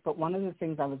topic, but one of the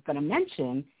things I was going to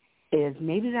mention is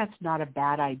maybe that's not a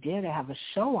bad idea to have a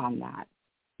show on that.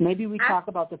 Maybe we talk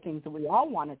about the things that we all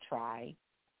want to try.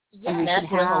 Yeah, and that's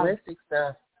holistic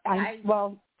stuff.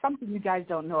 Something you guys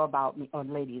don't know about me, or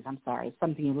ladies, I'm sorry,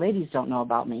 something you ladies don't know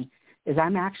about me is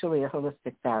I'm actually a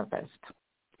holistic therapist.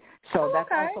 So that's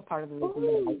also part of the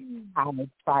reason that I would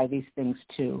try these things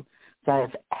too. So I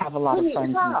have a lot of friends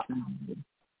in the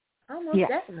community.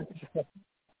 Definitely.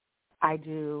 I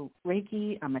do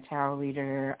Reiki. I'm a tarot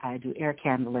reader. I do air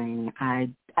candling. I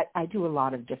do a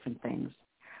lot of different things.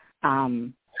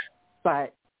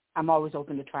 But I'm always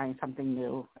open to trying something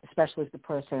new, especially if the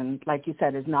person, like you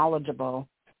said, is knowledgeable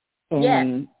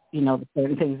in, the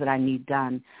certain things that I need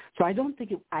done. So I think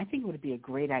it would be a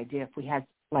great idea if we had,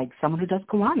 like, someone who does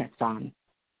colonics on.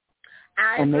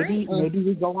 I agree. Maybe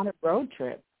we go on a road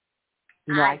trip.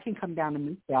 I can come down to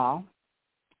meet y'all.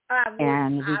 That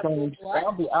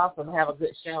would be awesome to have a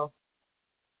good show.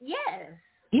 Yes.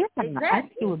 Yeah,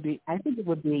 exactly. I think it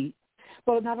would be.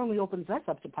 Well, it not only opens us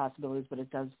up to possibilities, but it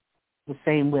does the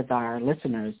same with our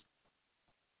listeners.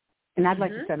 And I'd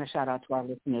like to send a shout out to our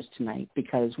listeners tonight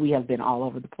because we have been all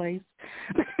over the place.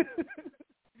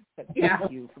 But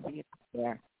thank you for being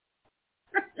there.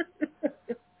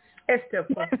 It's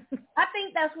typical. I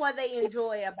think that's what they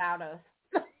enjoy about us.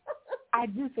 I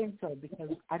do think so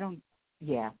because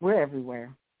we're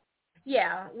everywhere.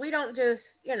 Yeah, we don't just,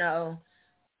 and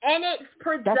it's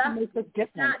productive.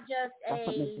 It's not just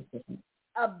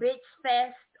a bitch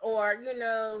fest or,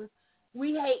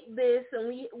 we hate this, and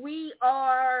we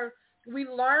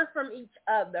learn from each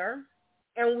other,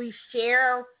 and we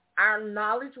share our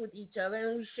knowledge with each other,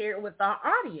 and we share it with our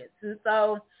audience. And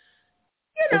so,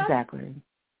 exactly.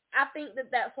 I think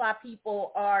that that's why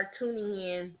people are tuning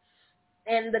in.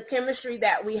 And the chemistry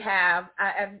that we have,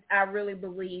 I really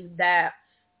believe that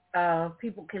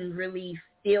people can really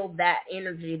feel that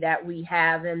energy that we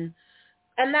have and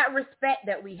that respect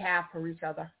that we have for each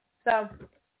other. So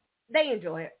they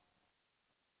enjoy it.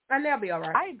 And they'll be all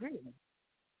right. I agree.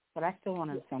 But I still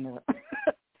want to send it.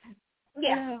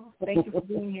 Yeah. Thank you for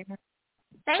being here.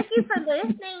 Thank you for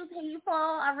listening, people.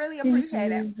 I really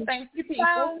appreciate it. Thank you,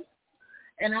 people.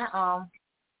 And I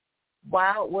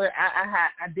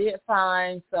did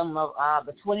find some of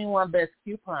the 21 best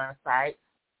coupon sites.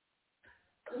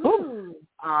 Ooh.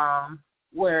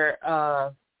 Where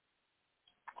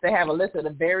they have a list of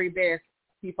the very best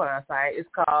coupon site. It's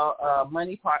called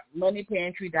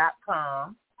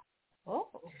moneypantry.com. Oh.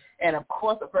 And of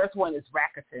course, the first one is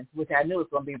Rakuten, which I knew it was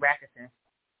going to be Rakuten.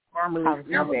 I was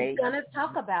going to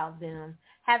talk about them.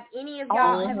 Have any of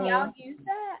y'all have y'all used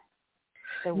that?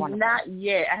 Not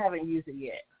yet. I haven't used it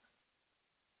yet.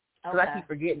 Because I keep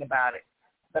forgetting about it.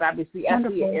 But I see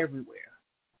it everywhere.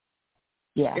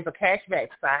 Yeah. It's a cashback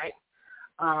site.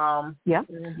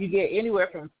 You get anywhere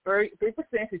from 3%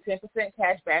 to 10%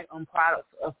 cashback on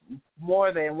products of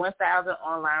more than 1,000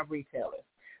 online retailers.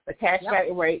 The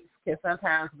cashback rates can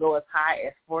sometimes go as high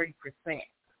as 40%.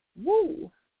 Woo!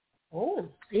 Oh.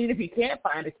 Even if you can't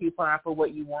find a coupon for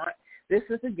what you want, this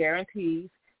system guarantees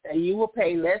that you will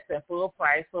pay less than full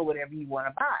price for whatever you want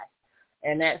to buy.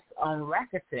 And that's on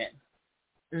Rakuten.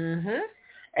 Mm-hmm.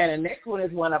 And the next one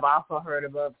is one I've also heard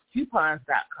of,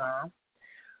 coupons.com.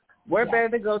 Where better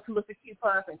to go to look at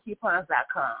coupons than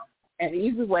coupons.com? An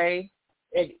easy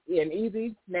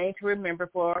name to remember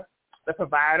for the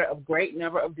provider of great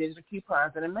number of digital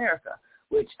coupons in America,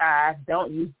 which I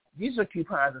don't use digital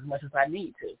coupons as much as I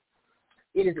need to.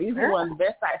 It is easily one of the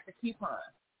best sites for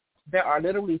coupons. There are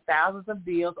literally thousands of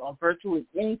deals on virtually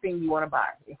anything you want to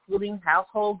buy, including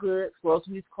household goods,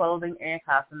 groceries, clothing, and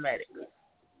cosmetics.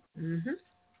 Mm-hmm.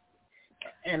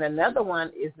 And another one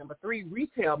is number 3,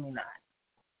 Retail Me Not.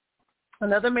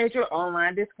 Another major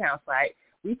online discount site,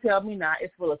 Retail Me Not,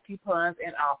 is full of coupons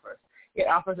and offers. It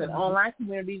offers an online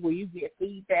community where you get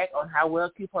feedback on how well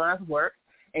coupons work,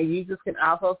 and users can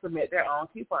also submit their own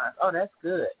coupons. Oh, that's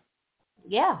good.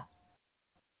 Yeah.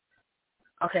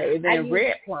 Okay, and then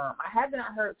Red Plum. I have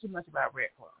not heard too much about Red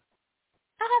Plum.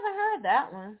 I haven't heard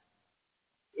that one.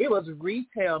 It was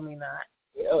Retail Me Not.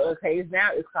 Okay, now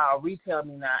it's called Retail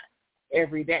Me Not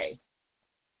Every Day.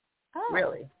 Oh.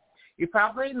 Really? You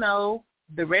probably know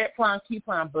the Red Plum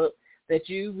coupon book that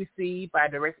you receive by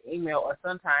direct email or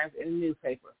sometimes in a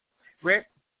newspaper.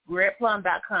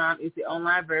 Redplum.com is the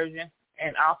online version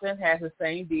and often has the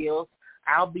same deals,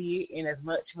 albeit in as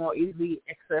much more easily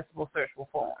accessible searchable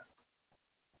form.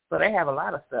 So they have a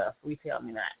lot of stuff, Retail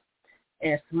Me Not.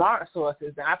 And Smart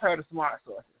Sources, and I've heard of Smart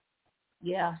Sources.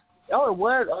 Yeah. Oh, it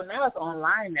was. Oh, now it's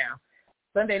online now.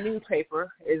 Sunday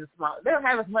newspaper is small. They don't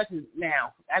have as much as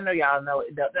now. I know y'all know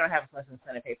it. They don't have as much as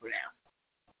Sunday paper now.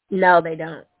 No, they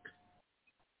don't.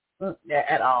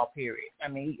 At all, period. I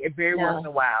mean, very once in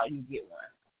a while you get one.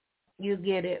 You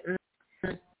get it.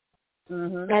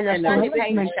 Mm-hmm. And the Sunday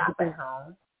paper shop at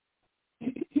home.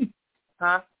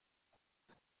 Huh?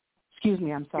 Excuse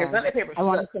me, I'm sorry. Yeah, Sunday paper I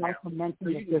wanted to also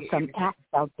mention that there's some apps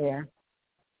out there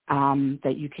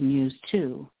that you can use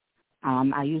too.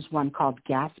 I use one called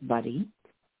Gas Buddy,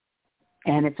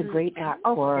 and it's a great app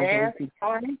for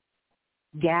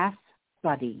Gas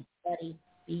Buddy.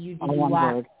 All one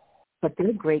word. But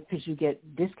they're great because you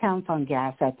get discounts on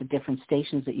gas at the different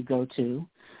stations that you go to.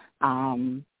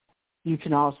 You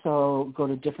can also go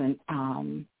to different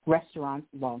restaurants.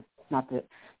 Well, not the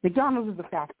McDonald's is a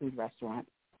fast food restaurant.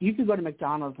 You can go to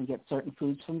McDonald's and get certain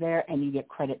foods from there, and you get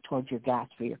credit towards your gas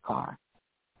for your car.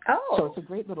 Oh. So it's a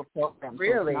great little program.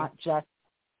 Really? So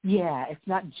it's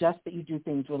not just that you do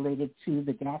things related to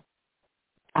the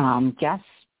gas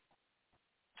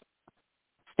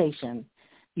station.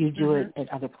 You do it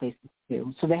at other places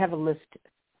too. So they have a list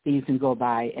that you can go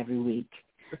by every week.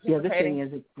 The other thing is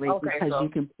it's great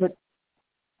because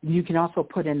you can also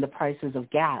put in the prices of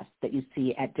gas that you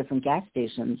see at different gas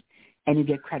stations, and you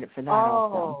get credit for that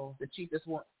also. Oh, the cheapest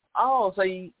one. Oh, so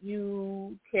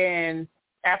you can,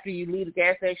 after you leave the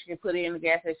gas station, you put in the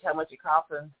gas station how much it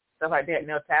costs and stuff like that, and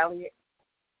they'll tally it?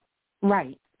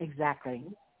 Right, exactly.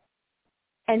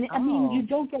 And, I mean, you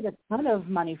don't get a ton of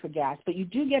money for gas, but you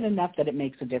do get enough that it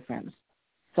makes a difference.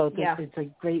 So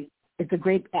it's a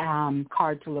great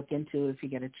card to look into if you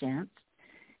get a chance.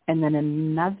 And then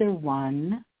another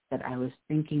one that I was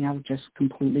thinking of just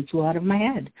completely flew out of my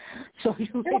head. So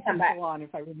you'll have to go on.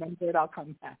 If I remember it, I'll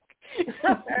come back.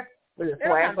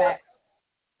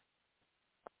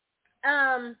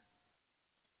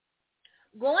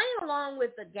 Going along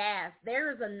with the gas,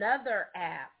 there is another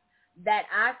app that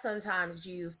I sometimes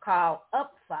use called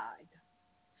Upside.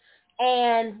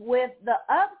 And with the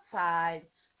Upside,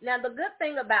 now the good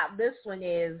thing about this one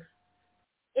is,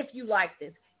 if you like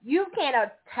this, you can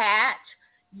attach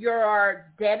your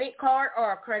debit card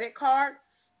or a credit card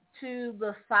to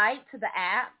the site, to the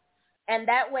app, and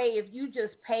that way if you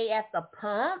just pay at the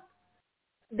pump,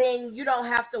 then you don't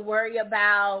have to worry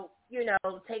about,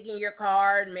 taking your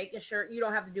card, making sure you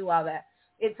don't have to do all that.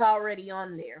 It's already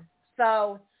on there.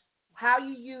 So how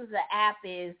you use the app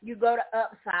is you go to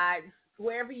Upside,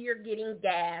 wherever you're getting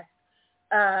gas,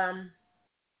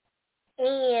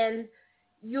 and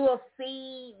you'll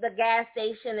see the gas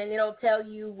station, and it'll tell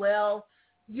you, well,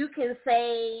 you can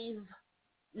save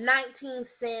 19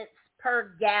 cents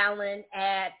per gallon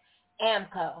at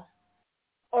AMCO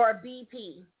or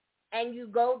BP. And you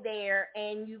go there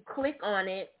and you click on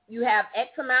it. You have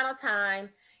X amount of time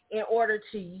in order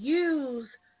to use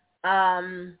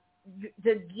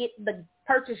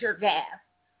purchase your gas,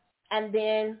 and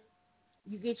then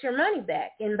you get your money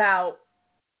back in about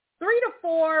 3 to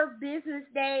 4 business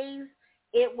days.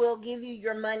 It will give you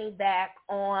your money back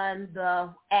on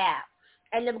the app.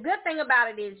 And the good thing about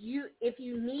it is, if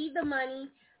you need the money,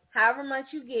 however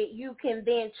much you get, you can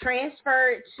then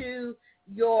transfer it to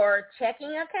your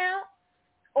checking account,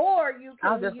 or you can.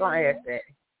 I was just going to ask that.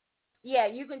 Yeah,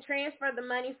 you can transfer the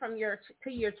money to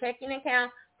your checking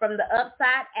account from the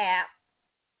Upside app,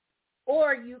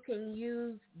 or you can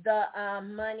use the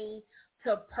money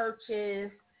to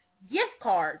purchase gift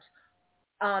cards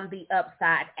on the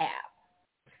Upside app.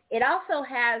 It also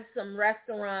has some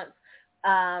restaurants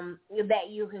that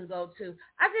you can go to.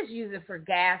 I just use it for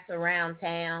gas around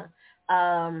town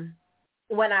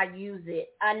when I use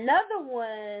it. Another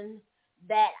one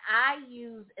that I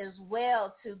use as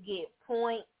well to get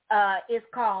points is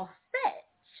called Fetch.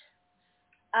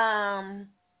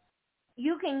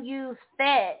 You can use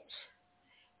Fetch,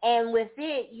 and with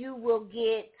it you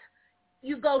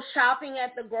go shopping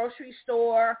at the grocery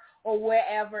store or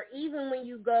wherever, even when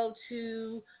you go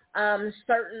to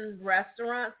certain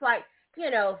restaurants, like,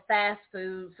 fast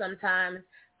food sometimes,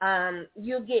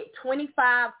 you get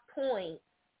 25 points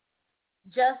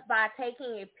just by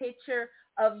taking a picture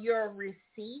of your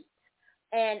receipt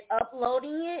and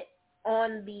uploading it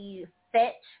on the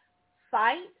Fetch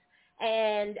site,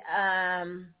 and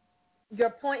your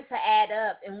points will add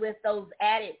up, and with those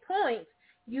added points,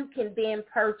 you can then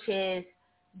purchase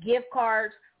gift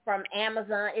cards from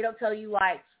Amazon. It'll tell you,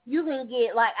 you can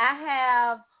get, I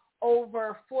have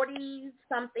over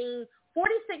 46,000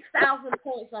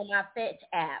 points on my Fetch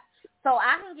app. So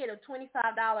I can get a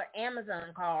 $25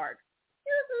 Amazon card.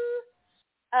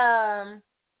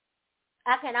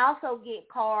 I can also get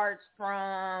cards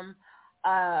from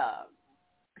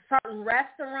certain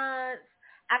restaurants.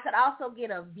 I could also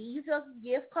get a Visa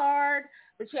gift card,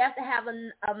 but you have to have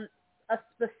a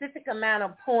specific amount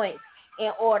of points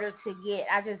in order to get.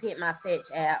 I just hit my Fetch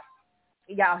app.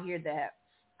 Y'all hear that?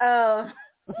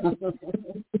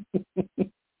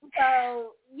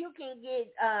 So you can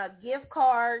get gift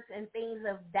cards and things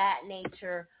of that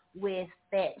nature with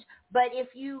Fetch. But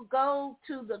if you go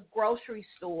to the grocery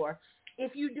store,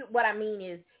 if you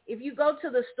go to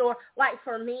the store, like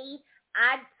for me,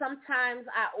 sometimes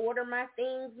I order my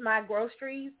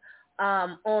groceries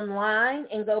online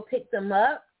and go pick them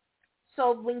up.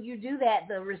 So when you do that,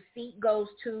 the receipt goes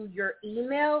to your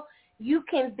email. You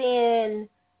can then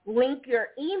link your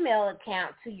email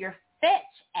account to your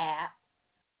Fetch app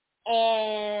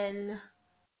and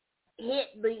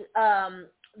hit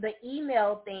the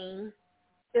email thing.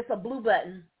 It's a blue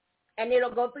button, and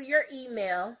it'll go through your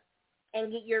email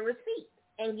and get your receipt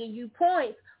and give you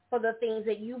points for the things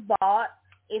that you bought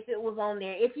if it was on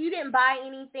there. If you didn't buy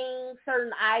anything,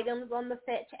 certain items on the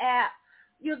Fetch app,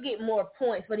 you'll get more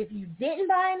points. But if you didn't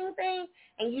buy anything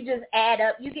and you just add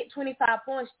up, you get 25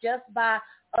 points just by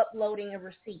uploading a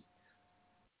receipt.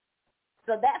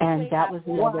 So that was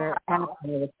another app I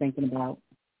was thinking about.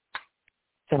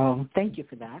 So thank you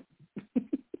for that.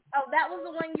 Oh, that was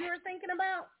the one you were thinking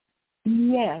about?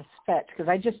 Yes, Fetch, because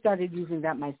I just started using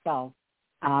that myself.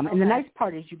 Okay. And the nice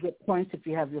part is you get points if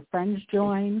you have your friends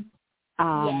join.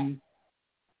 Yes.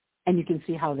 And you can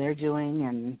see how they're doing,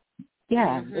 and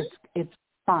it's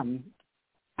fun.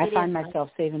 I find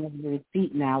myself saving every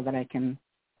receipt now that I can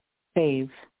save.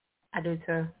 I do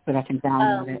too. But I can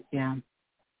download it. Yeah.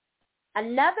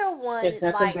 Another one. It's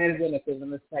nothing better than if it's in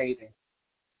the saving.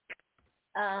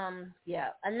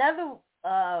 Another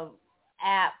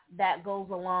app that goes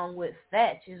along with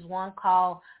Fetch is one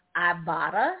called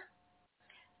Ibotta.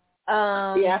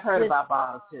 I've heard about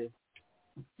Ibotta too.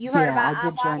 You heard about I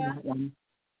did Ibotta? join that one.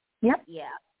 Yep.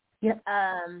 Yeah. Yep.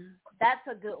 That's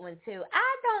a good one too.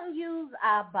 I don't use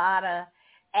Ibotta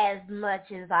as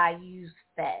much as I use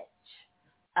Fetch.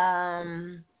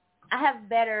 I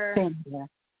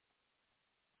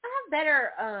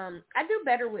do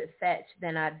better with Fetch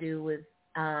than I do with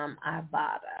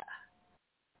Ibotta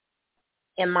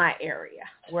in my area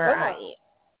where I am.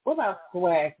 What about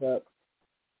Swag Bucks?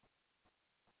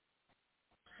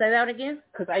 Say that again?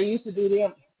 Because I used to do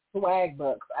them swag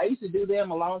bucks. I used to do them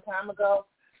a long time ago.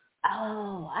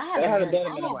 Oh, I haven't done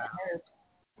them in a while.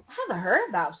 I haven't heard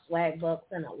about swag bucks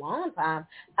in a long time.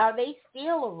 Are they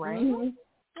still around? Mm-hmm.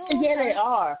 Oh, yeah, they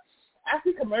are. I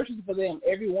see commercials for them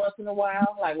every once in a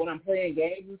while, like when I'm playing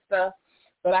games and stuff.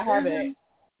 But I haven't.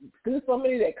 There's so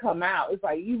many that come out. It's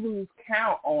like you lose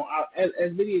count on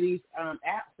as many of these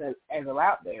apps as are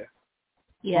out there.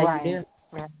 Yeah, right. you do.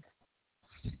 Right.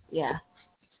 Yeah.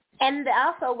 And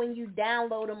also when you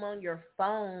download them on your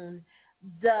phone,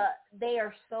 they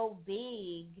are so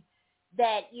big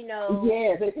that,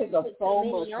 yeah, they take up so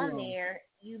much on there,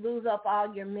 you lose up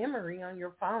all your memory on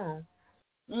your phone.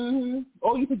 Mhm.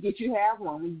 Or you forget you have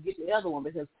one when you get the other one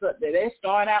because they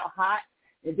start out hot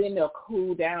and then they'll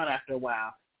cool down after a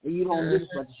while, and you don't get as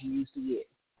much as you used to get.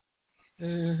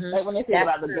 Like when they say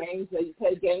about the games, that you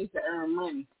play games to earn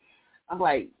money. I'm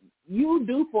like, you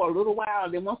do for a little while,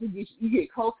 and then once you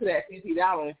get close to that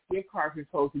 $50 gift card you're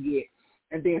supposed to get,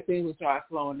 and then things will start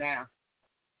slowing down.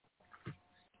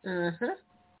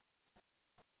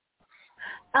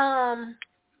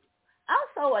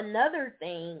 Also, another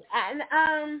thing, and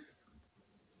I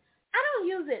don't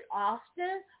use it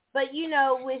often, but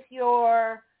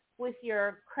with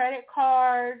your credit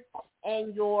card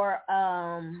and your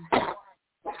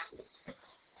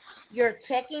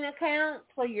checking account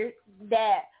for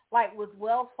like with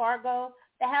Wells Fargo,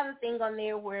 they have a thing on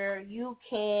there where you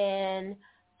can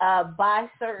buy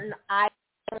certain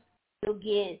items. You'll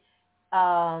get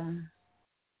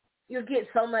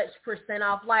so much %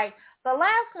 off. Like the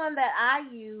last one that I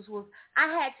used was I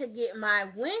had to get my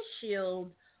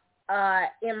windshield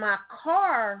in my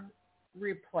car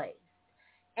replaced.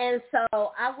 And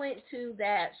so I went to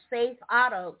that Safe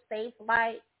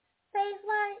Light.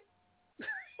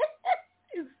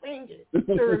 You sing it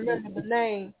to remember the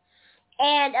name.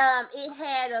 And it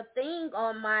had a thing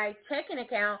on my checking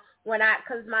account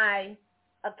because my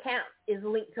account is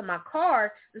linked to my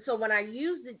card, and so when I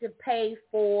used it to pay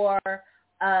for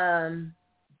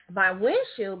my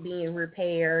windshield being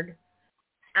repaired,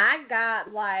 I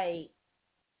got like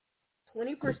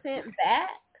 20% back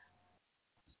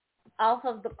off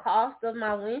of the cost of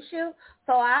my windshield.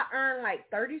 So I earned like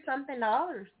 $30-something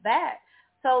back.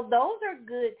 So those are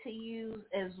good to use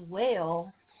as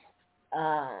well.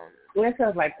 Well, it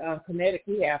sounds like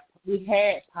Connecticut, we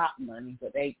had pop money,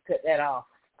 but they cut that off.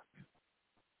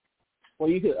 Well,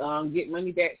 you could get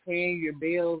money back paying your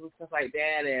bills and stuff like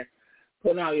that and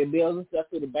putting all your bills and stuff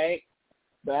to the bank.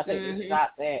 But I think they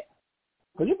stopped that.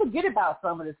 Because you forget about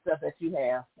some of the stuff that you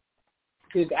have.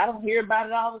 Because I don't hear about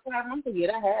it all the time. I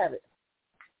forget I have it.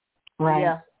 Right.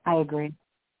 Yeah. I agree.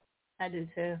 I do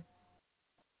too.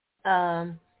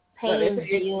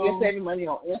 You're saving money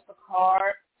on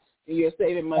Instacart and you're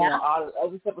saving money on all the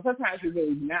other stuff. But sometimes you're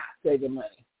really not saving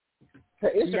money. So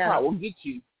Instacart will get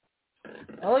you.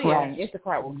 Oh, yeah. Right.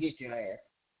 Instacart will get your ass.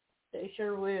 They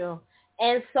sure will.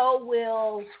 And so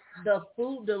will the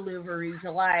food deliveries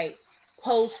like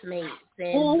Postmates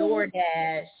and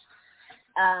DoorDash.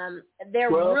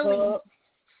 They're really,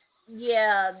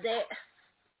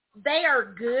 they are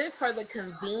good for the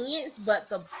convenience, but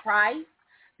the price,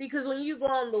 because when you go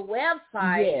on the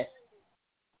website,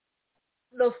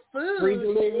 the food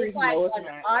is like an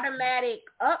automatic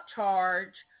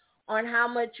upcharge on how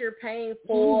much you're paying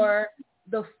for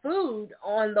the food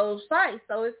on those sites.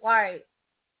 So it's like,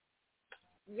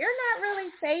 you're not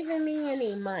really saving me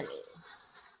any money.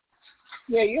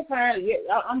 Yeah, you're fine.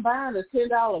 Yeah, I'm buying a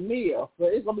 $10 meal,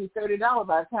 but it's going to be $30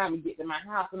 by the time you get to my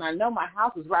house. And I know my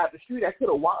house is right up the street. I could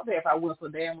have walked there if I wasn't so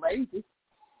damn lazy.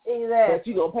 Exactly. But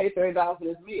you're going to pay $30 for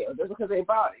this meal just because they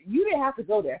bought it. You didn't have to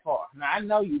go that far. Now, I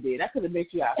know you did. I could have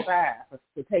met you outside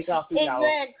to take off $3.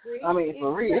 Exactly. I mean,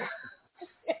 for real.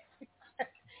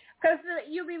 Because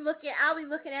I'll be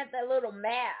looking at that little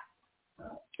map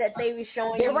that they be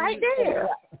showing you. They're right there.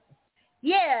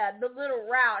 Yeah, the little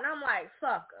route. And I'm like,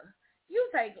 sucker, you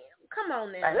take it. Come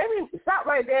on now. Let me stop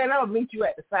right there and I'll meet you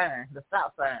at the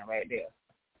stop sign right there.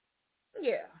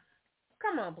 Yeah.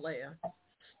 Come on, player.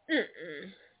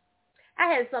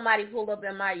 I had somebody pull up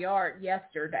in my yard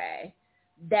yesterday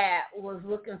that was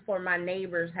looking for my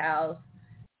neighbor's house.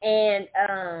 And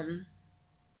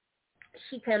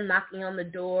she came knocking on the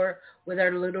door with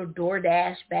her little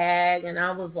DoorDash bag. And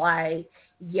I was like,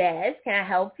 yes, can I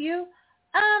help you?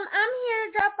 I'm here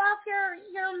to drop off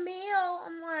your meal.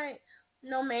 I'm like,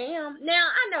 no, ma'am. Now,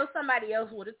 I know somebody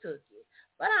else would have took it,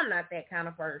 but I'm not that kind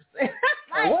of person.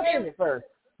 What is it first?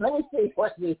 Let me see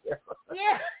what it is.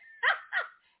 Yeah.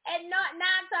 And 9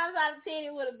 times out of 10,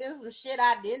 it would have been some shit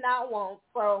I did not want.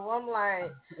 So I'm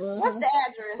like, what's the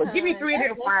address? But give me 3 of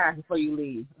them fries before you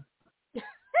leave.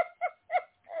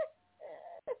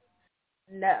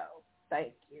 no,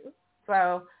 thank you.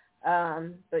 So,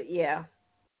 but yeah,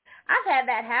 I've had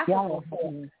that happen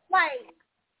before. Like,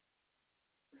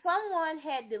 someone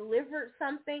had delivered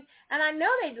something, and I know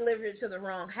they delivered it to the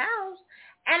wrong house,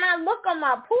 and I look on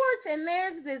my porch, and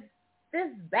there's this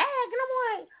bag, and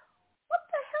I'm like, what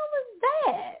the hell is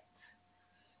that?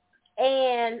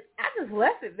 And I just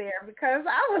left it there because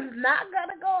I was not going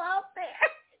to go out there.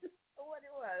 What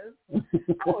it was.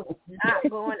 I was not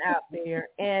going out there.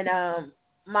 And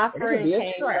my friend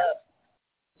came up.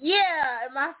 Yeah,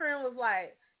 and my friend was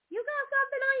like, you got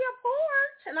something on your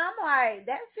porch? And I'm like,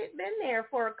 that shit been there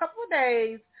for a couple of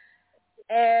days.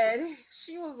 And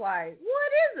she was like,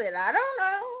 what is it? I don't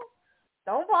know.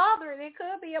 Don't bother it. It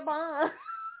could be a bomb.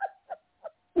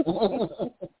 It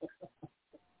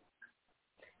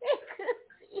could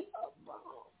be a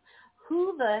bomb.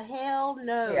 Who the hell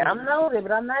knows? Yeah, I'm nosy,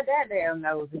 but I'm not that damn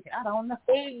nosy. I don't know.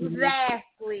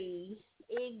 Exactly.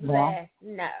 Yeah.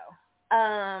 No.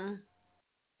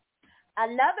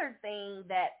 Another thing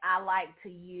that I like to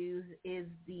use is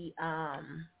the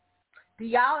do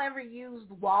y'all ever use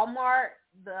Walmart,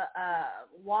 the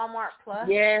Walmart Plus?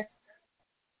 Yes.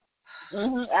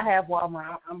 I have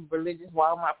Walmart. I'm a religious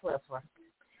Walmart Plus one.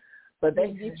 But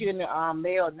they get you in the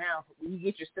mail now. When you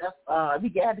get your stuff,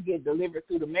 if you have to get it delivered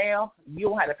through the mail, you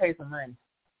don't have to pay some money.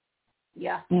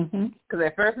 Yeah. Because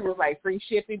at first it was like free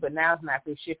shipping, but now it's not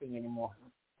free shipping anymore.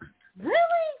 Really?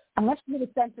 Unless you get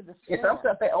it sent to the store. And some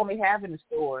stuff they only have in the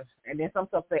stores, and then some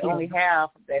stuff they only have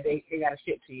that they got to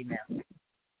ship to you now.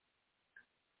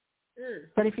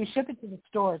 But if you ship it to the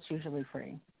store, it's usually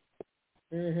free.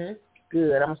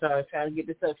 Good. I'm sorry. Trying to get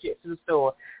this stuff shipped to the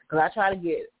store because I try to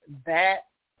get that,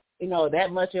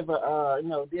 that much of a,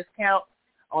 discount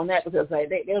on that because like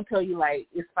they'll tell you like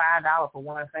it's $5 for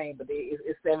one thing, but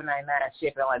it's $7.99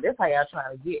 shipping. I'm like, that's how y'all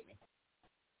trying to get me.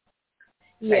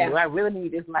 Yeah. Like, do I really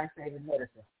need this life-saving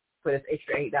medicine for this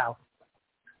extra $8?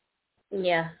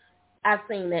 Yeah, I've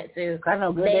seen that too. I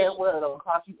know good damn well it'll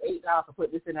cost you $8 to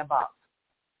put this in that box.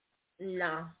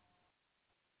 No.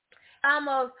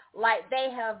 Almost like they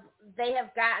have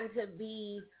gotten to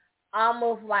be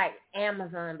almost like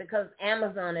Amazon because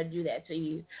Amazon will do that to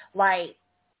you. Like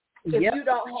if you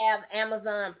don't have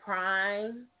Amazon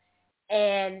Prime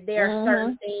and there are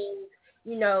certain things,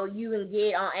 you can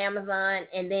get on Amazon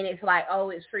and then it's like, oh,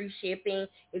 it's free shipping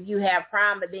if you have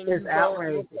Prime, but then it's you go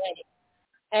and look at it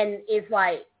and it's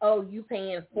like, oh, you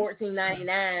paying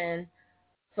 $14.99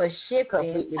 for shipping.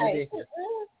 Completely ridiculous.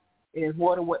 It's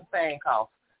more than what the thing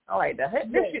costs. I'm like,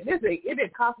 it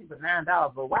didn't cost me for $9,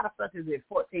 but why the fuck is it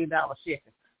 $14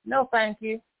 shipping? No, thank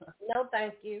you. No,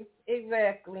 thank you.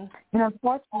 Exactly. And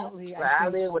unfortunately, I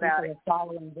live without people are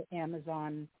following the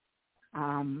Amazon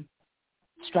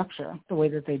structure, the way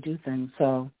that they do things.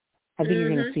 So I think you're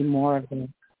going to see more of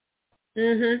them.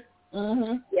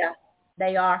 Yeah,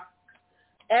 they are.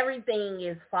 Everything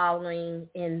is following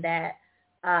in that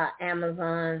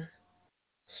Amazon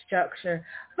structure.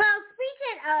 Well,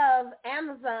 speaking of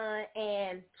Amazon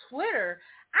and Twitter,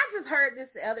 I just heard this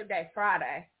the other day,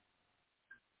 Friday,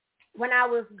 when I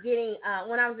was in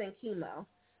chemo.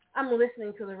 I'm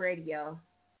listening to the radio.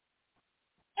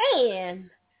 And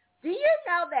do you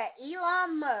know that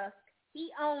Elon Musk, he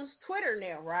owns Twitter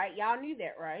now, right? Y'all knew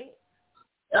that, right?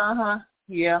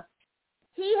 Yeah.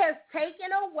 He has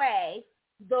taken away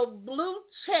the blue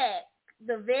check,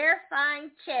 the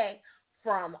verifying check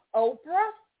from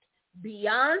Oprah,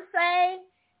 Beyonce,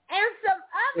 and some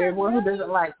other everyone who doesn't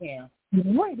like him.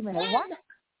 Wait a minute, what?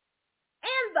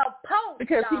 And the Pope,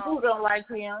 because people who don't like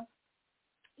him.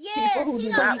 Yeah, people who do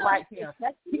not like him.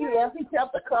 He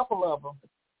helped a couple of them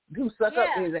who suck up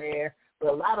his ass,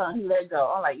 but a lot of them he let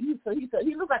go. I'm like, he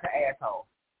looks like an asshole.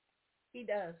 He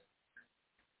does.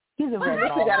 He's a red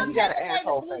ball. He got an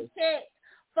asshole face.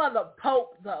 For the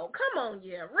Pope, though. Come on,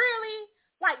 really?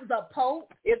 Like the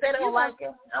Pope? If they don't like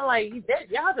him, I'm like,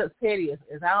 y'all just petty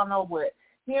as I don't know what.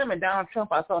 Him and Donald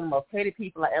Trump are some of the most petty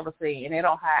people I ever seen, and they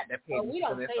don't hide their petty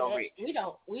because they're so rich.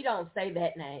 We don't say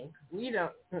that name. We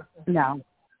don't. No,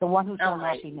 the one who's so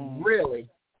happy name. Really?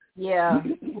 Yeah.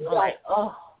 Like,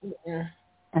 oh. Yeah.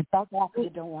 And South Africa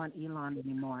don't want Elon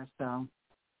anymore, so.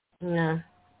 No.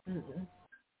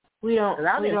 We don't.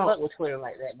 I don't fuck with Twitter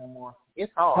like that no more.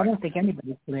 It's hard. I don't think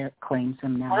anybody claims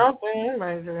him now. I don't think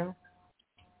anybody does.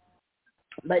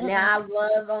 But now I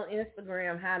love on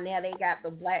Instagram how now they got the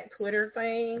Black Twitter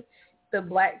thing, the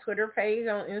Black Twitter page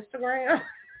on Instagram.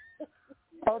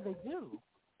 Oh, they do?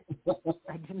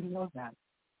 I didn't know that.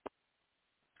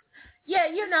 Yeah,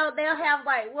 they'll have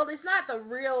it's not the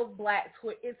real Black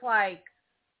Twitter. It's like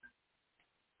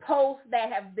posts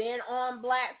that have been on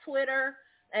Black Twitter,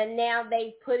 and now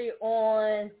they put it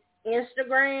on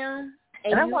Instagram.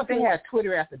 And I don't think they have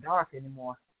Twitter after dark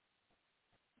anymore.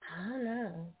 I don't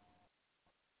know.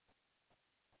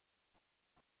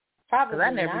 Because I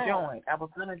never joined. I was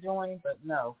going to join, but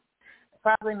no.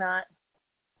 Probably not.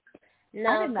 No,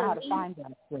 I didn't know how to find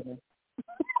that Twitter.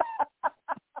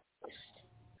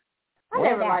 I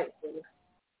never liked Twitter.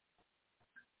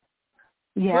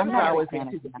 Yeah, I'm not always been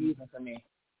too confusing for me.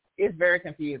 It's very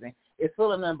confusing. It's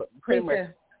full of pretty much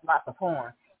lots of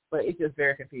porn, but it's just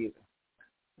very confusing.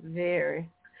 Very.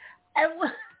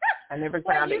 I never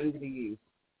found it easy to use.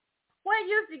 What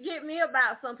used to get me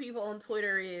about some people on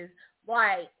Twitter is,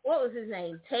 like, what was his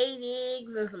name? Tay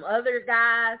Diggs and some other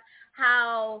guys.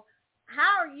 How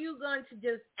are you going to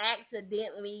just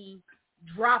accidentally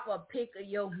drop a pic of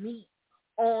your meat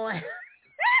on?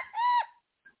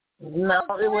 No,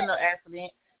 it wasn't no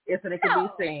accident. It's that it could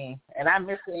be seen. And I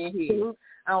miss seeing his.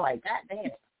 I'm like, God damn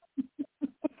it.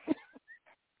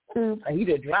 And you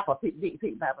just drop a big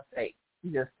pic by mistake.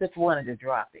 You just took one and just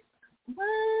dropped it. What?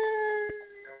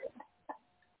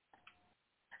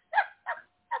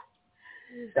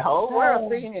 The whole world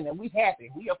seeing it, and we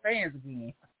happy. We are fans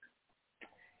again.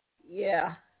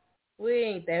 Yeah. We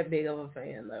ain't that big of a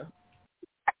fan, though.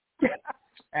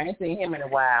 I ain't seen him in a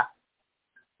while.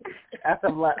 That's the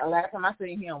last time I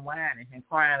seen him whining and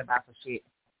crying about some shit.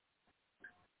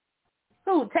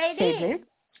 Who, Tay Diggs?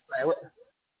 Like,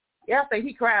 yeah, I think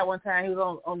he cried one time. He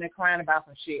was on there crying about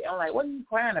some shit. I'm like, what are you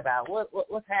crying about?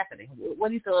 What's happening? What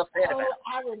are you so upset about?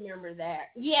 I remember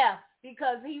that. Yeah,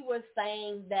 because he was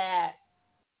saying that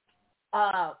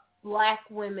black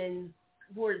women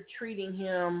were treating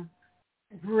him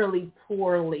really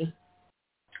poorly.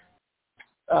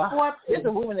 It's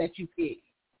a woman that you pick.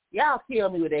 Y'all kill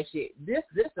me with that shit. This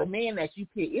a man that you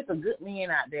pick. It's a good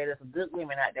man out there. There's some good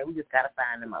women out there. We just gotta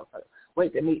find them motherfuckers.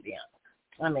 Wait to meet them.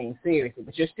 I mean, seriously,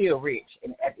 but you're still rich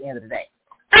at the end of the day.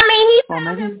 I mean, he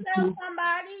found himself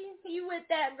somebody. He with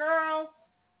that girl,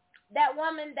 that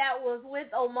woman that was with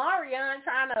Omarion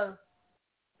trying to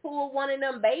pull one of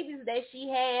them babies that she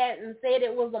had and said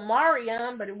it was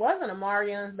Omarion, but it wasn't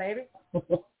Omarion's baby.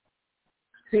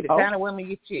 See, the kind of women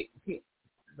you pick.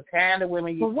 The kind of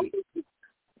women you pick.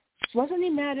 Wasn't he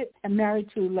married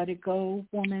to Let It Go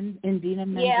woman, Indina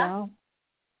Menzel?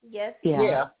 Yes.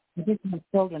 Yeah. I think they had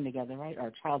children together, right? Or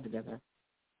a child together.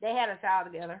 They had a child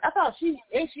together. I thought she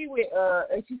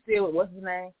still with, what's his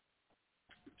name?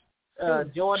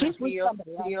 Jordan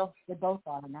Peele. They both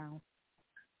are now.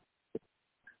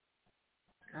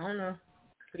 I don't know.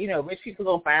 You know, rich people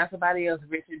gonna find somebody else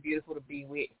rich and beautiful to be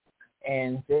with,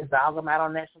 and just dog them out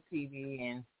on national TV,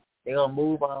 and they're gonna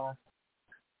move on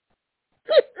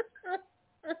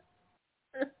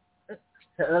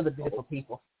to other beautiful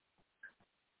people.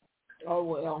 Oh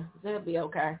well, they'll be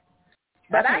okay.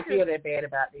 But I don't feel that bad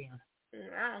about them.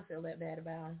 I don't feel that bad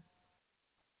about them.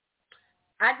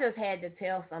 I just had to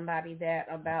tell somebody that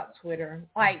about Twitter.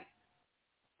 Like,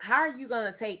 how are you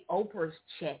gonna take Oprah's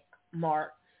check,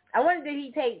 Mark? I wonder, did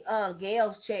he take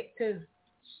Gail's check too?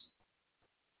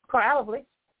 Probably.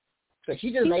 So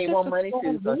she just made more money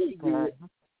too. So she good.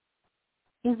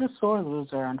 He's a sore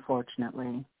loser,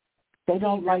 unfortunately. They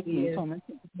don't like me so much.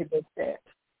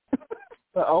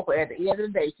 But Oprah, at the end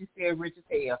of the day, she's still rich as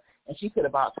hell, and she could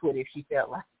have bought Twitter if she felt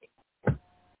like it.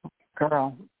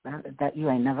 Girl, that you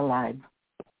ain't never lied.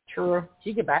 True.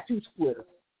 She could buy 2 Twitters.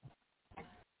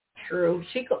 True.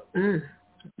 She could.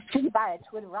 She could buy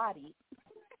a Twitterati.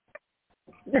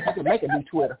 She could make a new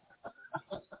Twitter.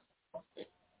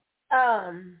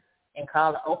 And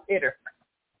call it Opitter.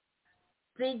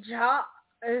 Did y'all?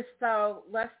 So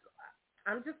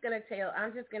I'm just gonna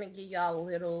give y'all a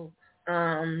little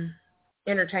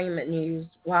entertainment news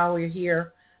while we're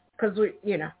here, because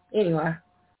anyway.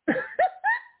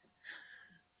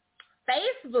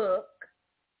 Facebook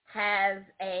has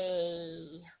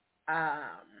a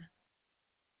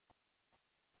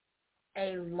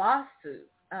lawsuit.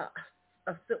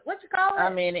 What you call it?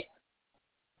 I'm in it.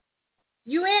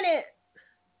 You in it?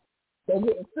 They're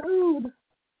getting sued.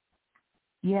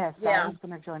 Yes, I was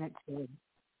going to join it too.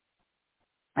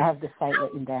 I have the site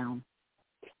written down.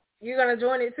 You're going to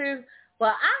join it too?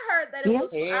 Well, I heard that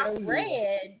I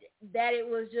read that it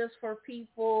was just for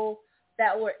people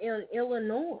that were in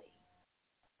Illinois.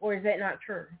 Or is that not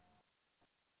true?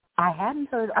 I hadn't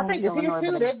heard. I think it's here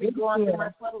too. They'd be going to my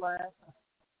fertilizer.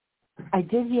 I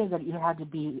did hear that you had to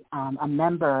be a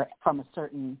member from a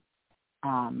certain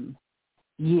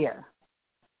year.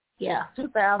 Yeah,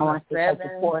 2007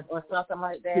 or something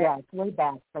like that. Yeah, it's way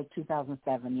back, like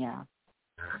 2007. Yeah.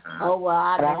 Oh well,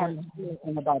 I haven't heard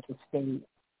anything about the state.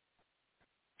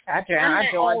 I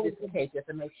joined just in case, just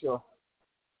to make sure.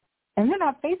 And they're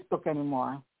not Facebook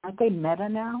anymore. Aren't they Meta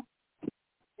now?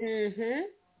 Mhm.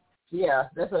 Yeah,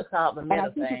 that's what's called the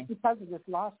meta thing. I think it's because of this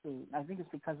lawsuit. I think it's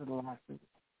because of the lawsuit.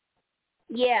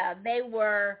 Yeah, they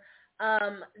were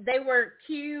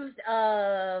accused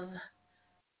of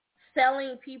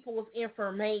selling people's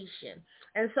information.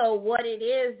 And so what it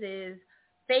is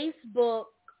Facebook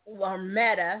or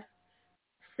Meta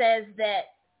says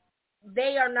that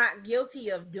they are not guilty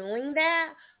of doing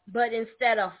that, but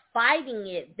instead of fighting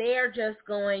it, they're just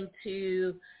going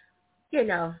to,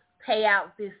 pay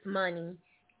out this money.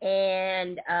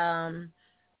 And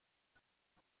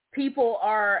people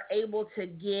are able to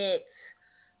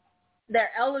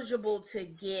they're eligible to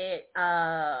get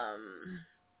 $300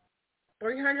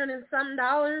 and some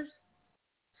dollars.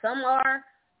 Some are.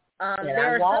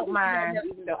 I won't mind,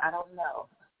 even though I don't know.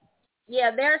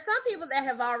 Yeah, there are some people that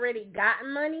have already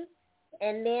gotten money,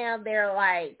 and now they're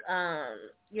like,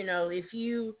 if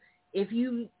you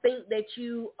think that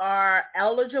you are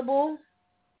eligible,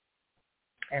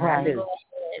 and I do.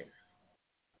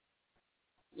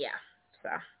 Yeah, so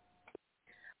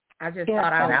I just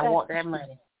thought I want that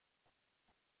money.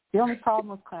 The only problem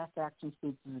with class action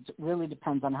suits is it really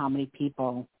depends on how many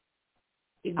people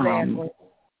exactly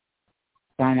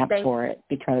sign up for it,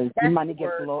 because the money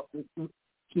gets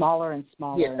smaller and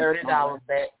smaller. Get $30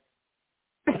 back.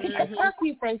 Fuck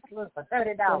you, Facebook, for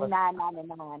 $30.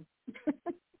 $9.99.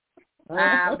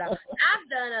 I've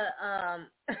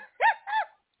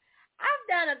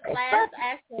done a class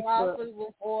action lawsuit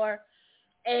before,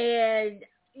 and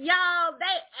y'all,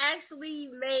 they actually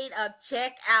made a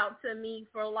check out to me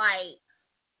for like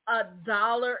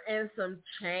 $1 and some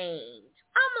change.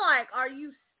 I'm like, are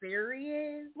you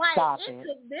serious? Like, it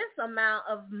took this amount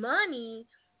of money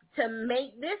to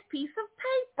make this piece of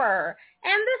paper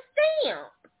and the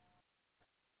stamp.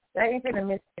 They ain't gonna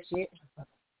miss that shit.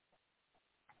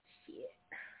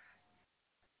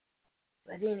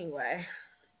 But anyway.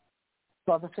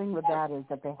 Well, the thing with that is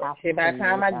that they have to. By the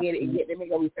time I get it, it's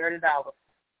gonna be $30.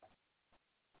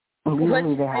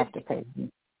 Usually they have to pay.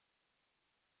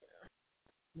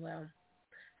 Well,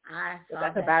 I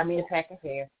could buy me a pack of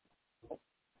hair.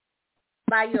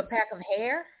 Buy you a pack of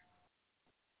hair?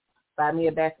 Buy me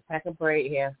a pack of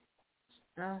braid hair.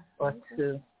 Oh, or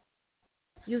two.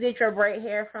 You get your braid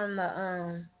hair from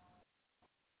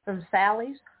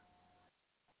Sally's?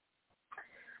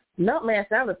 No, man,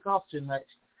 Sally's costs too much.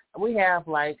 We have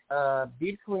like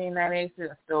Beauty Queen 98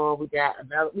 cent store. We got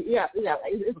another.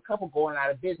 It's a couple going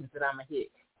out of business that I'm gonna hit.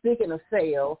 Speaking of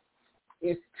sales,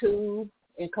 it's 2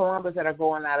 in Columbus that are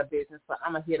going out of business, so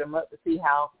I'm gonna hit them up to see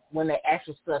how when the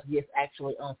actual stuff gets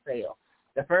actually on sale.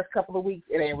 The first couple of weeks,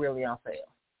 it ain't really on sale.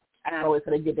 I gotta wait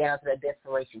till they get down to that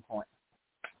desperation point.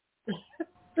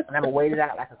 And I'm gonna wait it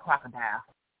out like a crocodile.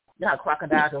 You know how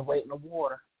crocodiles just wait in the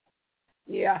water.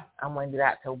 Yeah. I'm waiting it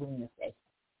out till Wednesday.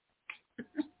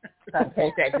 So I can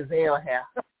take that gazelle hair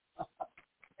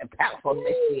and pout for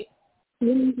this shit.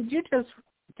 Did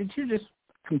you just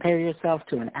compare yourself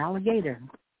to an alligator?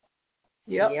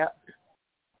 Yep.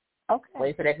 Okay.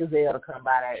 Wait for that gazelle to come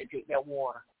by there and drink that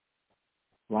water.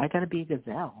 Why gotta be a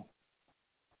gazelle?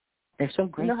 They're so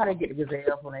great. You know how they get the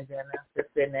gazelles when they're there now? They're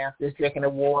sitting there, just drinking the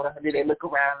water. And then they look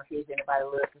around and see if anybody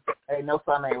looking. They know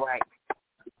something ain't right.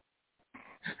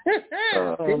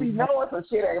 They be knowing some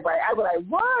shit ain't right. I be like,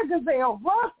 run, gazelle,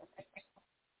 run.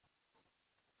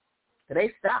 So they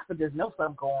stop and just know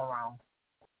something going wrong.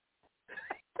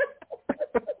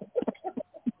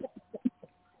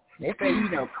 They say,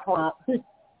 crump.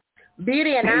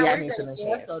 Beauty and I were going to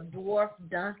get a dwarf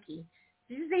donkey.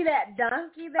 Did you see that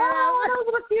donkey there? Oh, that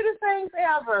was the cutest thing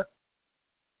ever.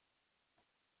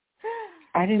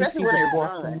 I didn't Especially see when the it dwarf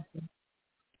runs. donkey.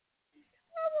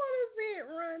 I want to see it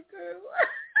run too.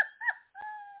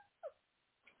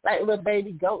 Like little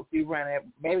baby goats be running.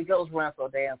 Baby goats run so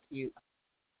damn cute.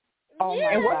 Oh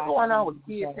my and what's God. going on with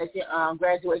kids taking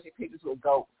graduation pictures with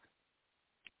goats?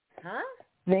 Huh?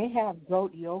 They have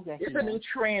goat yoga It's here. a new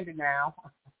trend now.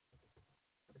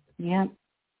 Yeah.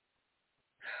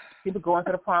 People going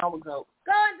to the prom with goats.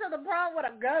 Going to the prom with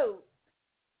a goat.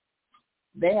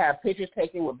 They have pictures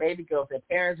taken with baby goats. Their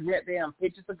parents rent them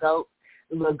pictures of goats.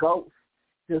 The little goats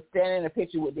just standing in a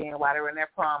picture with them while they're in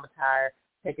their prom attire,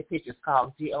 taking pictures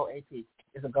called GOAT.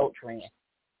 It's a goat trend.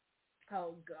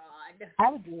 Oh, God.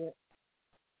 I would do it.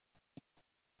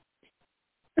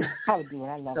 I would do it.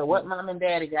 I love it. So what mom and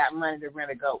daddy got money to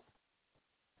rent a goat?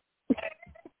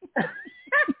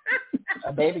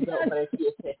 A baby goat for their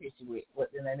kids to take picture with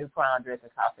in their new prom dress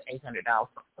that costs $800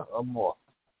 or more.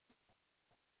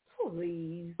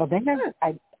 Please. Well,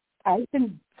 I've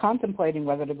been contemplating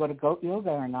whether to go to goat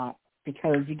yoga or not,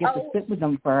 because you get to sit with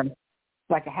them for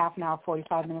like a half an hour,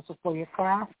 45 minutes before your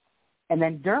class, and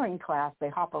then during class they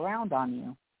hop around on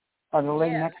you. or the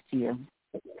leg next to you.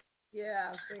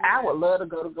 Yeah. I would love to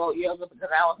go to goat yoga because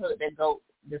I was hooked that goat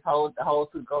the whole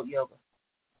to goat yoga.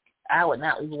 I would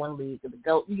not even want to leave the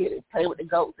goat. You get to play with the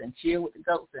goats and chill with the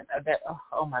goats and that.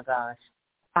 Oh my gosh.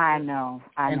 I know.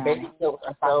 And baby goats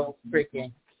are so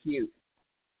freaking cute.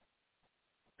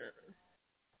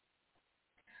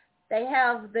 They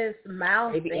have this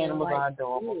mouth baby thing. Animals are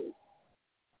adorable.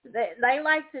 They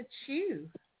like to chew.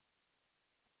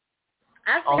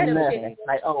 I seen a nothing, picture,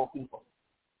 like old people.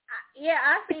 Yeah,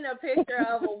 I seen a picture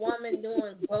of a woman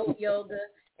doing goat yoga,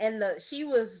 and she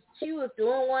was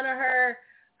doing one of her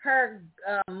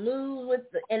moves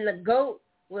and the goat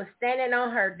was standing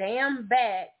on her damn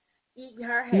back eating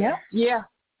her hair. Yep.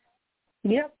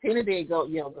 Tina did goat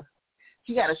yoga.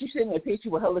 She sent me a picture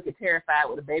with her looking terrified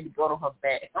with a baby goat on her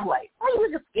back. I'm like, why are you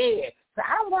looking scared? So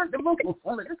I don't want to move.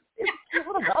 It's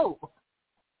a goat.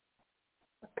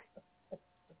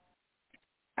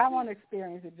 I want to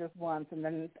experience it just once, and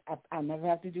then I'll never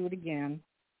have to do it again.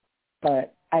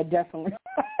 But I definitely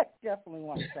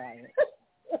want to try it.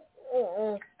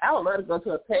 I would love to go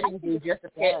to a petting zoo just to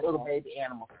pet little baby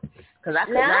animals. Because I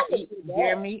could not eat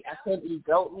deer meat. I couldn't eat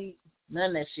goat meat.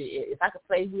 None of that shit. If I could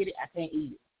play with it, I can't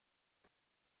eat it.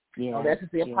 Yeah. Unless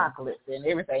it's the apocalypse, then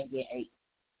everything getting ate.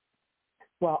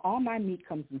 Well, all my meat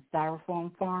comes in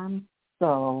styrofoam farms,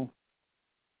 so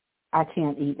I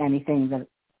can't eat anything that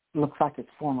looks like its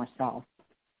former self.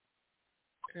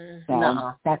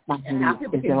 So that's my belief. How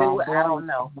people can do it, I don't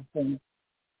know.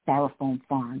 Styrofoam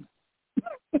farms.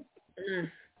 Really,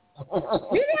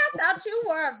 I thought you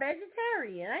were a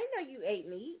vegetarian. I didn't know you ate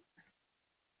meat.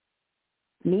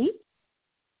 Meat?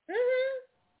 Mm-hmm.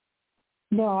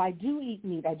 No, I do eat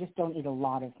meat. I just don't eat a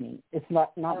lot of meat. It's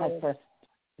not my first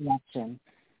option.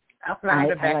 I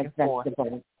like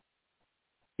vegetables.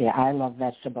 Yeah, I love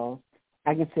vegetables.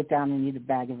 I can sit down and eat a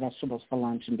bag of vegetables for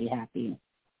lunch and be happy.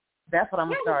 That's what I'm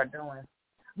gonna start doing.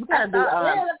 We gotta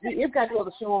do. You've got to go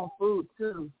to show on food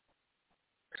too.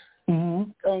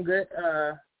 Mm-hmm. On good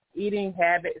eating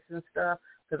habits and stuff.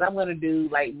 Because I'm gonna do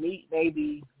like meat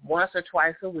maybe once or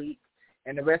twice a week,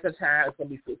 and the rest of the time it's gonna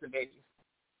be fruits and veggies.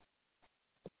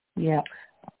 Yeah.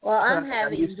 Well, I'm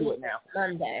having used to it now.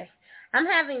 Monday. I'm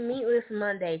having meatless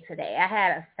Monday today. I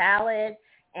had a salad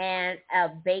and a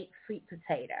baked sweet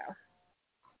potato.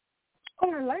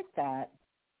 Oh, I like that.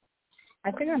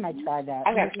 I think I might try that.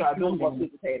 I got to start doing more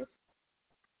sweet potatoes.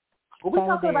 Were we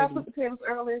talking about sweet potatoes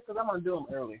earlier? Because I'm going to do them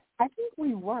early. I think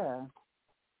we were.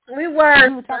 We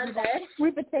were talking about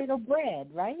sweet potato bread,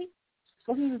 right?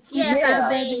 Yes, I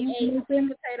made a sweet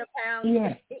potato pound.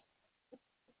 Yes.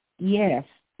 Yes.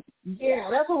 Yeah,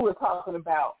 that's what we're talking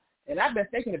about. And I've been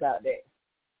thinking about that.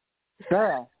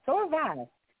 Girl, so have I.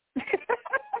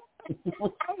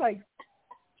 I'm like,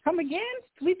 come again?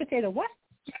 Sweet potato what?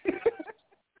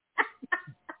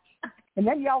 And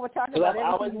then y'all were talking about I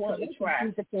always wanted to try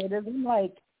sweet potatoes. I'm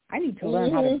like, I need to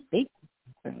learn how to bake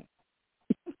them.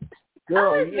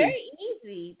 Girl, it's very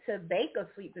easy to bake a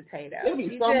sweet potato. It'll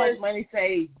be so much money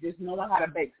saved just knowing how to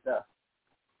bake stuff.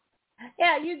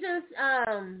 Yeah, you just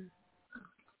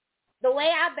the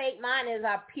way I bake mine is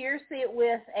I pierce it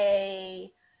with a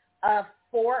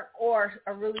fork or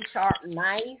a really sharp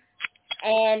knife,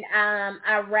 and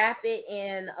I wrap it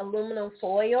in aluminum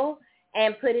foil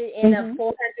and put it in a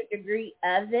 400-degree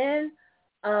oven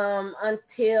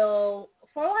until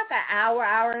for like an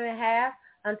hour and a half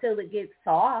until it gets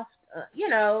soft.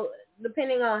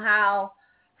 Depending on how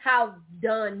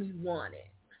done you want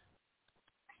it.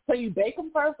 So you bake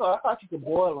them first, or I thought you could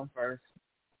boil them first?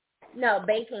 No,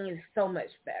 baking is so much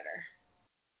better.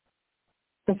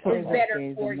 It's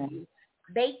better for you.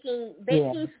 Baking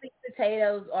sweet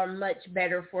potatoes are much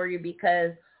better for you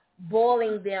because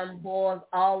boiling them boils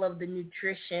all of the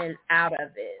nutrition out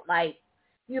of it. Like,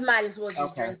 you might as well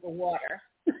just drink the water.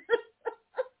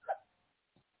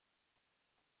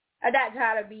 I'm not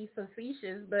trying to be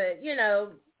facetious, but,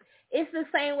 it's the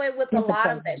same way with a lot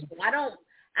of vegetables. I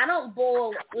don't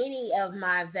boil any of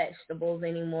my vegetables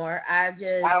anymore. I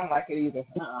don't like it either.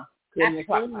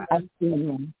 I've seen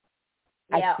them.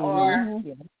 Yeah, I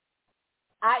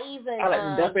like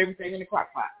to dump everything in the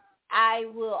crock pot. I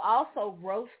will also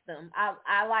roast them.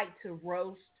 I like to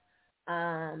roast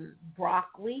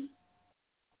broccoli,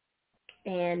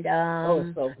 and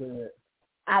it's so good.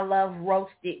 I love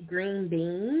roasted green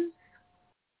beans.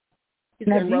 You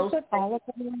put olive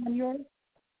oil on yours?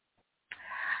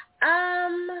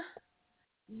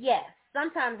 Yes,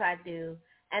 sometimes I do,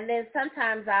 and then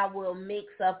sometimes I will mix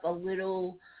up a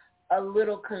little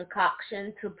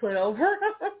concoction to put over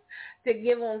to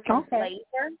give them some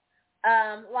flavor.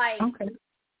 Like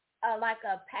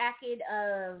a packet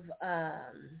of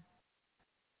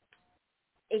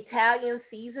Italian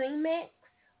seasoning mix,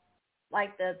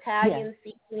 like the Italian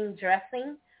seasoning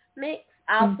dressing mix.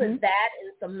 I'll put that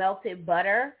and some melted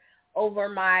butter over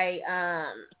my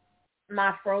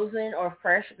my frozen or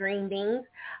fresh green beans.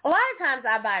 A lot of times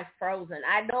I buy frozen.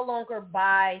 I no longer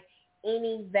buy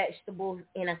any vegetables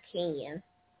in a can.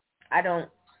 I don't.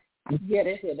 Yeah,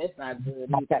 that's not good.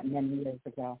 Not that many years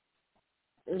ago.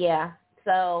 Yeah.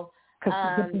 So.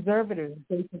 Because the preservative is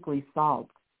basically salt.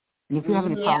 And if you have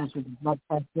any problems with blood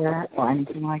pressure or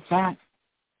anything like that,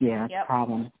 it's a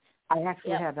problem. I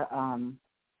actually had a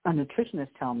nutritionist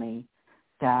tell me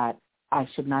that I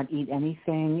should not eat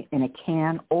anything in a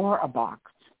can or a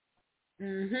box.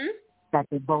 Mhm. That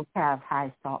they both have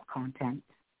high salt content.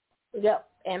 Yep,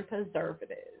 and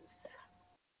preservatives.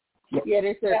 Yep. Yeah,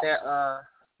 they said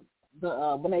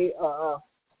that when they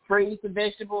freeze the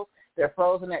vegetables, they're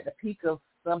frozen at the peak of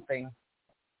something.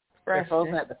 Freshness. They're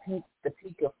frozen at the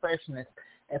peak of freshness,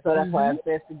 and so that's why it's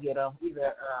best to get them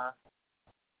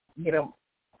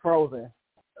frozen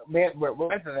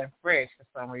rather than fresh for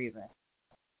some reason.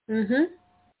 Mhm.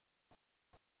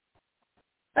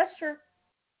 That's true.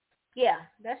 Yeah,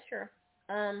 that's true.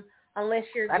 Unless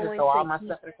you're I going just throw to all my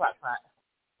stuff in the crock pot.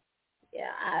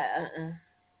 Yeah,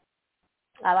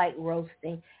 I like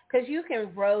roasting because you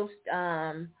can roast.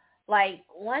 Like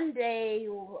one day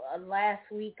last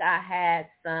week, I had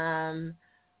some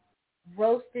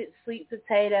roasted sweet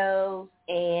potatoes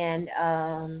and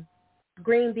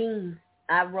green beans.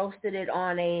 I roasted it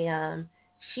on a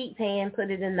sheet pan,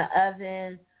 put it in the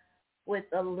oven with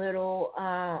a little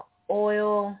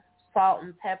oil, salt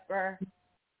and pepper,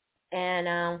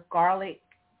 and garlic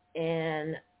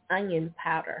and onion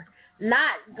powder.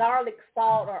 Not garlic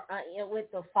salt or onion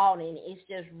with the salt in it. It's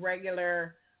just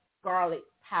regular garlic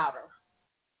powder.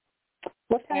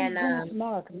 What time are you doing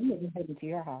tomorrow? Because I'm even heading to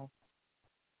your house.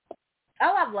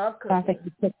 Oh, I love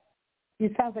cooking.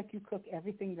 It sounds like you cook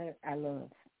everything that I love.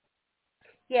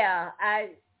 Yeah, I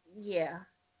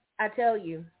tell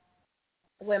you,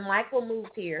 when Michael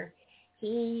moved here,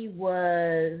 he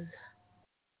was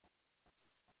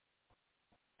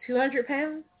 200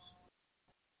 pounds.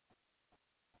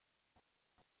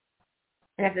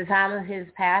 And at the time of his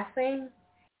passing,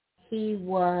 he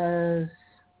was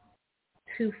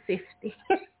 250.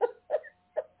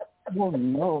 Oh,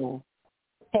 no.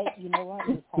 Hey, you know what?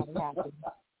 It's probably happy.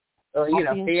 Oh, you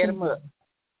know, fed him up.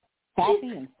 Happy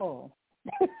and full.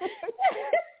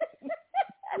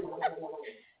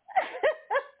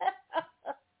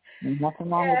 Nothing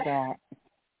wrong with that.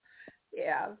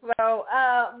 Yeah. So,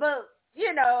 but,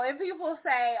 you know, and people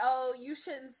say, oh, you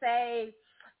shouldn't say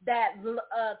that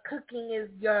cooking is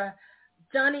your...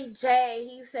 Johnny J,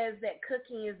 he says that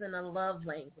cooking isn't a love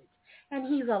language. And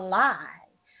he's a lie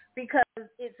because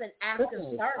it's an act of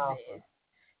service. Awesome.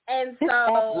 And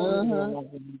so...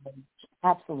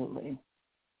 Absolutely.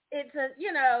 It's a,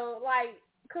 you know, like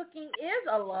cooking is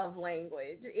a love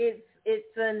language.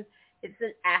 It's an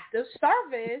act of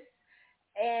service,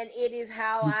 and it is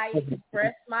how I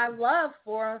express my love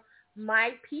for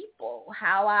my people,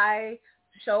 how I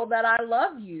show that I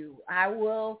love you. I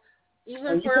will,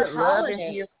 even for a holiday. Love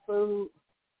into your food.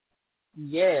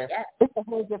 Yes. It's a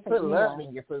whole different put love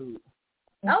in your food.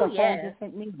 It's a whole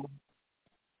different meal.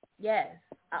 Yes,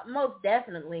 most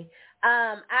definitely.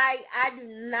 I do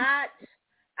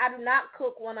not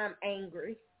cook when I'm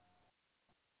angry.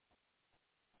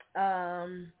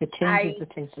 It changes the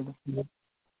taste of the food.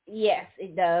 Yes,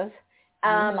 it does.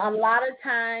 A lot of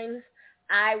times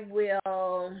I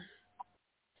will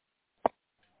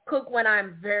cook when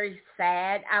I'm very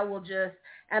sad. I will just,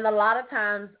 and a lot of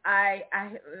times I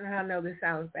know this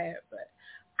sounds bad, but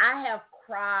I have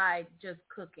cried just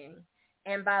cooking.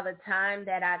 And by the time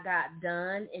that I got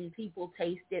done and people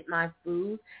tasted my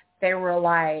food, they were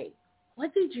like,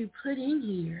 what did you put in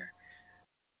here?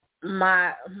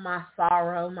 My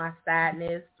sorrow, my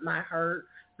sadness, my hurt,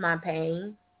 my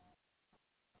pain.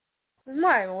 I'm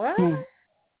like, what? And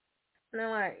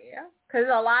I'm like, yeah. Because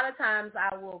a lot of times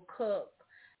I will cook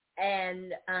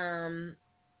and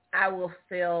I will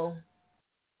feel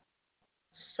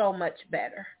so much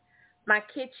better. My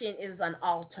kitchen is an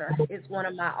altar. It's one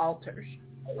of my altars.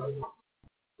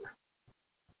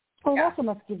 Well, it also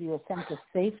must give you a sense of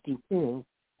safety, too.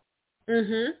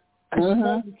 You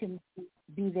can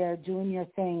be there doing your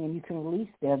thing and you can release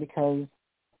there because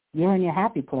you're in your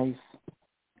happy place.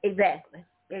 Exactly.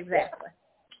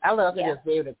 I love to just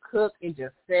be able to cook and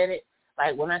just set it.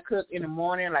 Like when I cook in the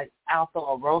morning, like I'll throw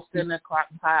a roast in the crock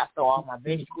pot, throw all my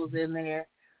vegetables in there,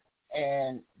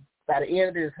 and by the end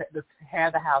of this, just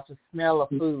have the house to smell of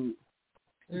food.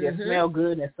 Just smell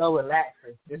good and it's so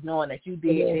relaxing. Just knowing that you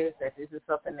did this, that this is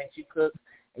something that you cooked,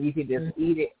 and you can just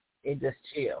eat it and just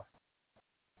chill.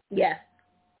 Yes.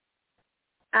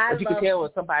 But you can tell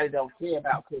when somebody don't care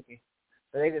about cooking.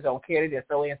 So they just don't care. They just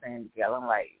throw anything together. I'm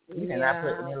like, you cannot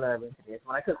put any love into this.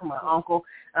 When I cook for my uncle,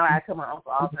 I tell my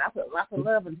uncle all the time, I put lots of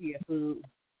love into your food.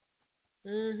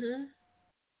 Mhm.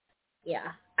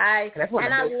 Yeah. That's one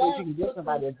of the best foods you can give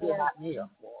somebody a good hot meal.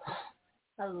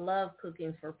 I love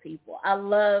cooking for people. I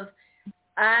love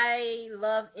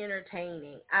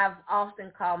entertaining. I've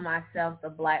often called myself the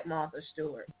Black Martha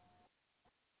Stewart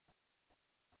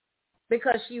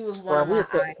because she was one of my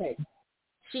idols.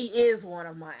 She is one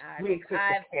of my idols.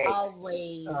 I've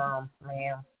always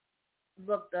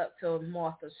looked up to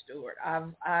Martha Stewart.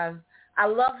 I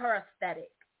love her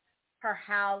aesthetic, her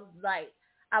house. Like,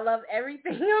 I love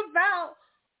everything about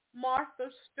Martha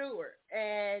Stewart.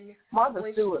 And Martha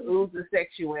Stewart oozes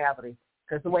sexuality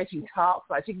because the way she talks,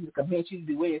 like she can just convince you to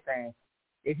do anything.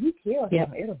 If you kill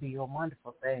him, it'll be a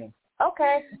wonderful thing.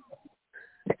 Okay.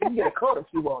 You can get a coat if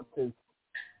you want to.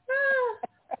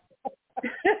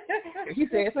 If you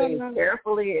say things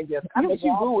carefully and just, I bet she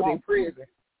ruled in prison.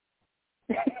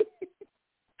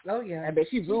 Oh, yeah. I bet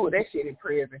she ruled that shit in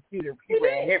prison. She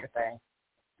ran everything.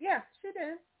 Yeah, she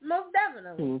did. Most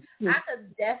definitely. Mm-hmm. I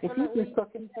could definitely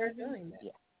see her doing that.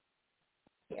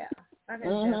 Yeah, I could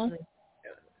definitely do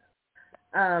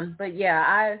it. But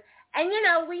yeah,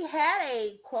 we had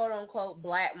a quote unquote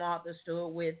Black Martha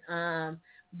Stewart with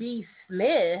B.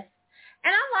 Smith,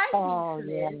 and I like B.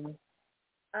 Smith.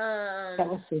 Yeah. That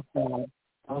was so sad.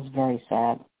 That was very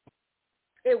sad.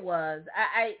 It was.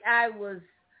 I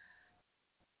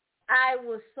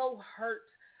was so hurt.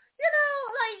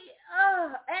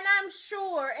 And I'm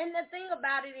sure, and the thing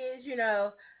about it is,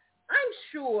 I'm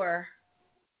sure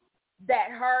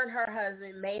that her and her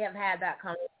husband may have had that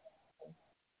conversation.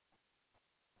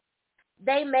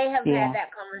 They may have had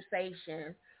that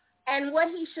conversation. And what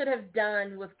he should have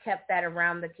done was kept that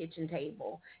around the kitchen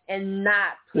table and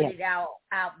not put it out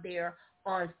there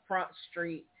on Front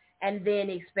Street and then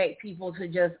expect people to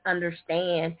just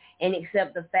understand and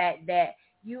accept the fact that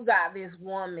you got this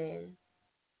woman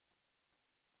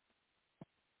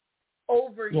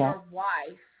over your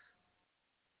wife.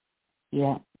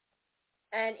 Yeah.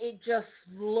 And it just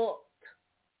looked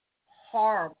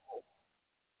horrible.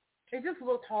 It just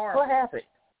looked horrible. What happened?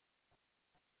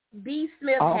 B.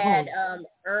 Smith had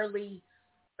early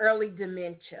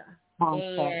dementia.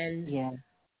 And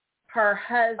her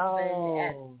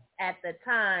husband at the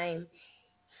time,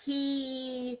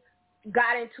 he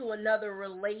got into another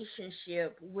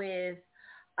relationship with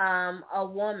a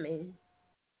woman.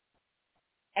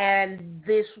 And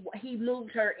he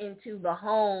moved her into the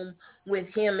home with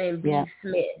him and B.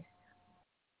 Smith.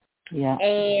 Yeah.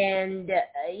 And,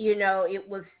 it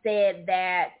was said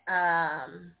that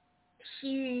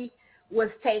she was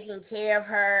taking care of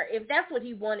her. If that's what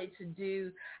he wanted to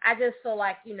do, I just feel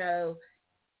like, he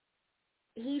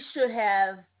should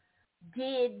have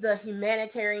did the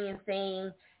humanitarian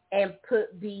thing and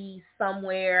put B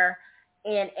somewhere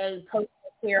in a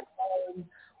personal care home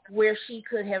where she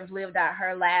could have lived out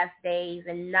her last days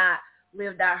and not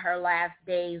lived out her last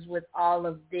days with all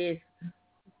of this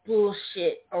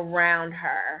bullshit around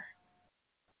her.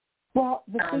 Well,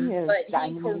 the thing is, but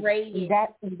he paraded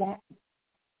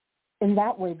in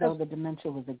that way, though, the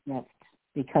dementia was a gift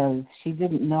because she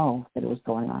didn't know that it was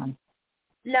going on.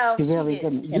 No, she really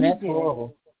didn't. And that's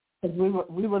horrible. Because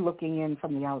we were looking in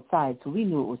from the outside, so we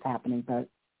knew it was happening, but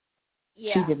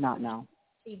she did not know.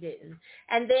 She didn't.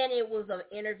 And then it was an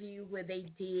interview where they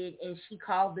did, and she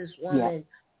called this woman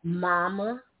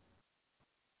Mama.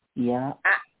 Yeah.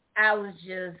 I was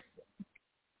just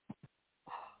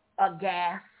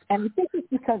aghast. And I think it's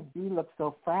because B looked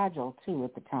so fragile, too,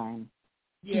 at the time.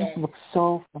 She just looked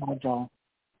so fragile.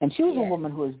 And she was a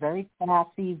woman who was very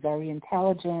classy, very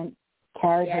intelligent,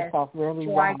 carried herself really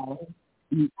well.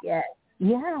 Yes.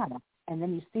 Yeah. And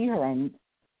then you see her, and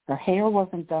her hair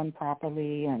wasn't done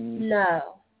properly, and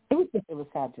no, it was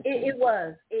sad to see. It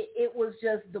was. It was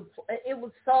just it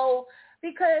was so,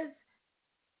 because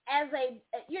as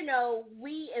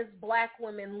we as Black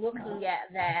women looking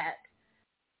at that,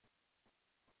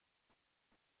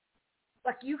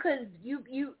 like you couldn't do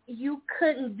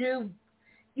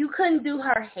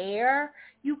her hair.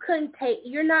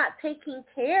 You're not taking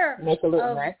care. Make it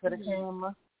look nice for the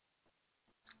camera.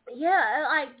 Yeah,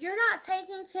 like you're not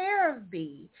taking care of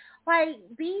B. Like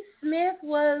B. Smith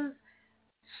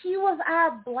she was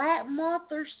our Black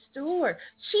Martha Stewart.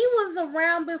 She was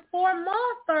around before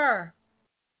Martha.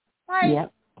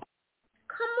 Like,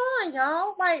 come on,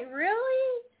 y'all. Like,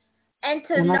 really? And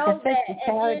to know that,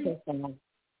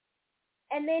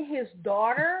 and then his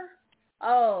daughter.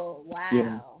 Oh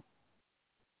wow.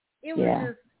 It was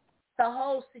just the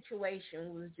whole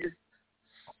situation was just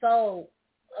so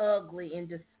ugly and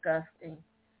disgusting.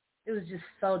 It was just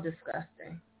so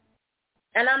disgusting.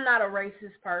 And I'm not a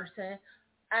racist person,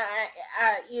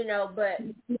 but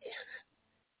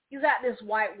you got this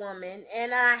white woman,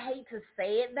 and I hate to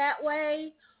say it that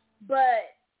way,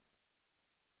 but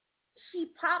she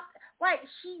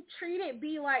treated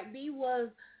B like B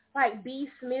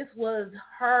Smith was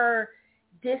her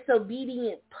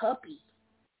disobedient puppy.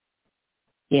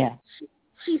 Yeah.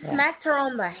 She smacked her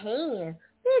on the hand.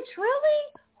 Bitch,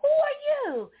 really? Who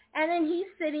are you? And then he's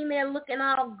sitting there looking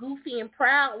all goofy and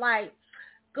proud like,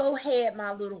 go ahead,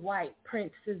 my little white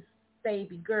princess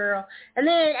baby girl. And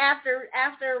then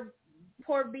after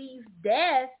poor B's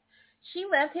death, she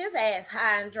left his ass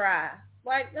high and dry.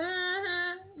 Like,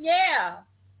 yeah.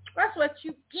 That's what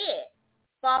you get,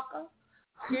 fucker.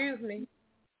 Excuse me.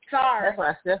 Sorry. That's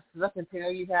why I can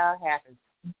tell you how it happens.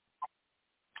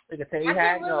 I can tell you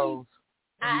how it goes.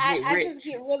 I just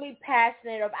get really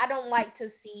passionate. I don't like to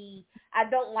see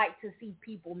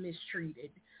people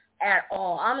mistreated at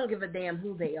all. I don't give a damn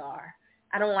who they are.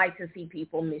 I don't like to see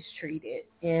people mistreated,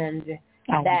 and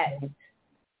that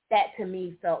to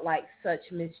me felt like such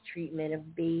mistreatment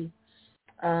of B.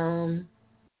 It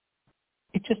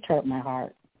just hurt my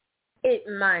heart.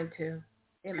 Mine too.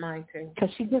 Because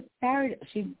she just carried.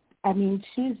 She's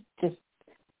just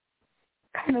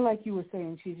kind of like you were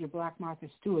saying. She's your Black Martha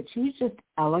Stewart. She was just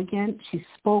elegant. She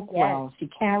spoke well. She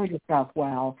carried herself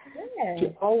well. Yes. She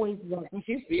always looked.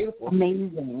 She's beautiful.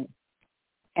 Amazing.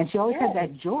 And she always had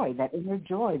that joy, that inner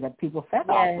joy that people fed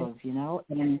off of,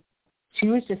 And she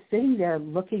was just sitting there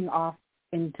looking off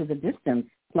into the distance,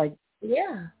 like,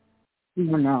 it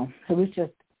was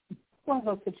just one of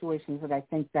those situations that I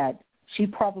think that she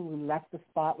probably left the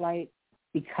spotlight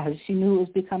because she knew it was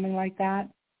becoming like that.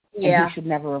 Yeah. And we should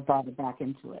never have brought it back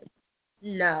into it.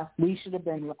 No. We should have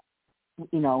been,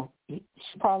 she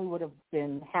probably would have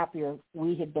been happier if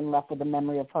we had been left with the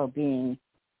memory of her being,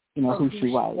 who she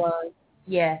was.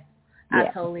 Yes,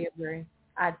 I totally agree.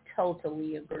 And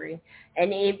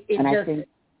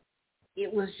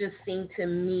it was just seen to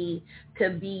me to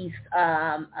be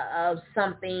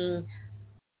something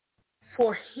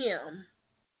for him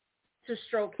to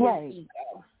stroke his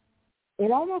ego.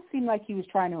 It almost seemed like he was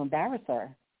trying to embarrass her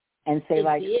and say,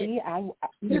 see, I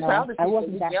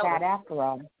wasn't that bad after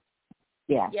all.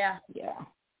 Yeah.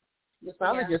 You're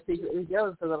probably just secretly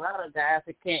jealous because a lot of guys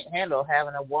that can't handle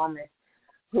having a woman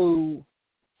who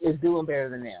is doing better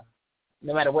than them.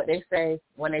 No matter what they say,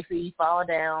 when they see you fall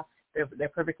down, they're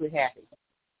perfectly happy.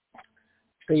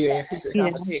 So you're in secret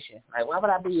competition. Like, why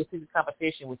would I be in secret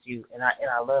competition with you and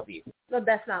I love you? Well,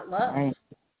 that's not love. Right.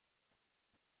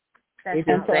 It's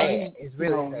just sad. It's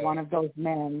really sad. One of those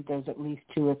men, there's at least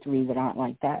 2 or 3 that aren't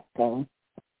like that. So.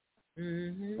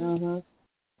 Yeah.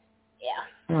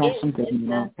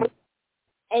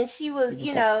 And she was,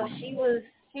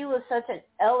 she was such an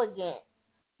elegant,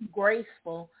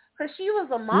 graceful, because she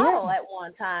was a model at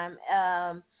one time,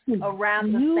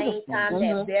 around the same time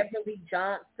that Beverly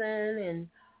Johnson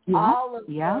and all of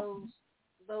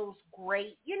those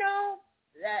great,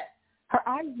 that her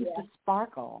eyes used to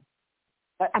sparkle.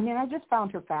 But I just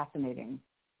found her fascinating.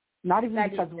 Not even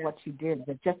because of what she did,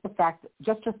 but just the fact that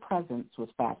just her presence was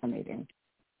fascinating.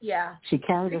 Yeah. She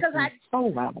carried herself so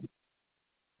well.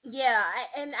 Yeah,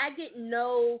 I didn't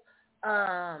know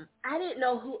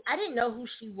who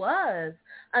she was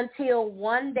until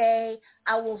one day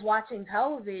I was watching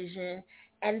television,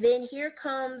 and then here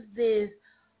comes this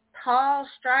tall,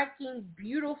 striking,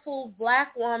 beautiful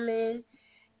Black woman,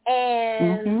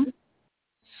 and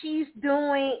she's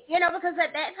doing, because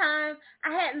at that time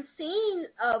I hadn't seen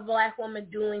a Black woman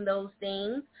doing those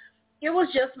things. It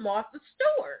was just Martha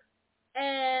Stewart.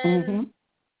 And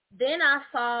then I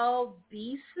saw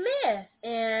B. Smith,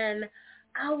 and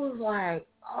I was like,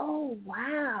 oh,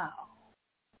 wow.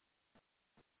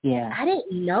 Yeah. I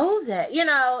didn't know that,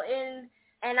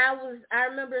 and I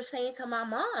remember saying to my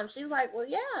mom, she was like, well,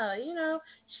 yeah,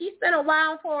 she's been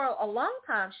around for a long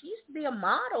time. She used to be a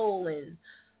model and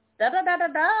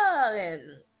da-da-da-da-da, and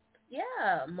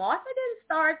yeah, Martha didn't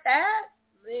start that,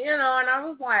 and I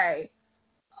was like,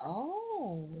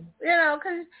 oh,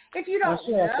 because if you don't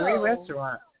she had 3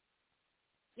 restaurants.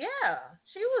 Yeah,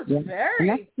 she was very. And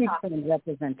that speaks on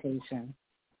representation.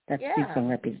 That speaks on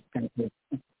representation.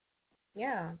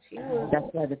 Yeah, she was.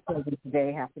 That's why the children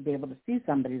today have to be able to see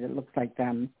somebody that looks like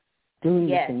them doing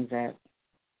the things that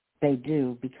they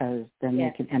do, because then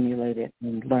they can emulate it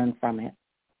and learn from it.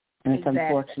 And it's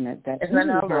unfortunate that we didn't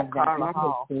have that in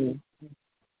our history.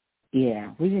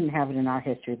 Yeah, we didn't have it in our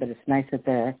history, but it's nice that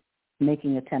they're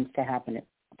making attempts to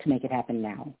make it happen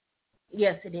now.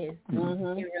 Yes, it is.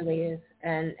 Mm-hmm. It really is.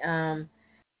 And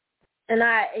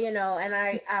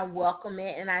I welcome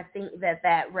it, and I think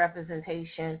that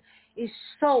representation is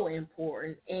so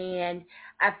important. And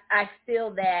I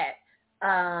feel that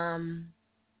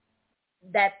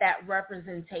that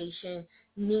representation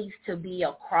needs to be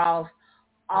across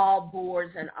all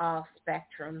boards and all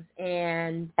spectrums.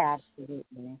 And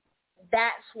absolutely,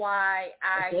 that's why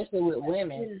especially with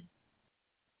women.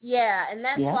 Yeah, and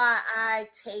that's why I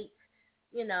take,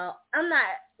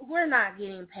 we're not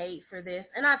getting paid for this.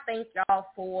 And I thank y'all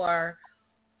for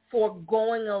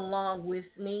going along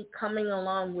with me, coming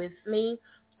along with me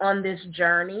on this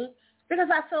journey, because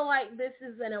I feel like this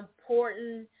is an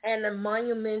important and a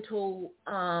monumental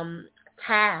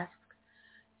task,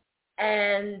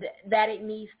 and that it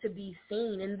needs to be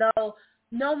seen. And though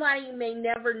nobody may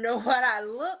never know what I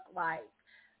look like,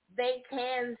 they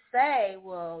can say,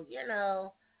 well,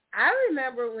 I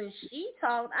remember when she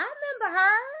talked. I remember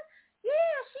her.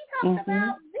 Yeah, she talked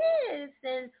about this.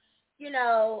 And,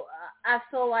 I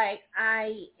feel like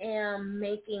I am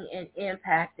making an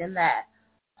impact in that,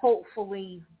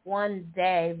 hopefully one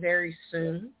day very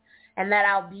soon, and that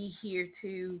I'll be here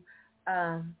to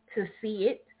see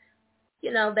it.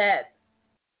 That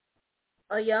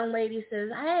a young lady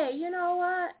says, hey, you know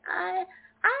what? I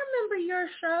remember your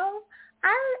show.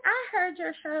 I heard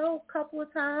your show a couple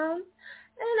of times,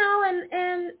 and I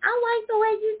like the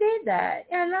way you did that,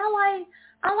 and I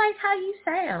like how you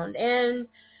sound, and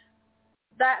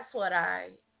that's what I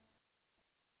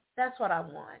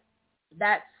want.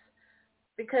 That's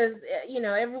because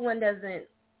everyone doesn't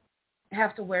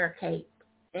have to wear a cape,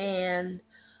 and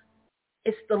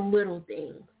it's the little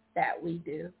things that we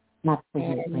do.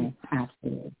 Absolutely,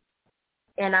 absolutely.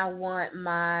 And I want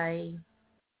my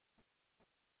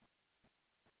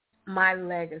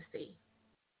legacy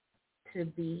to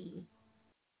be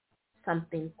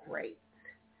something great,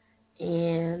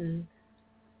 and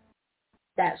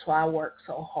that's why I work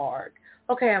so hard.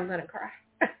 Okay, I'm gonna cry.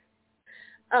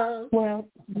 Well,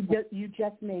 you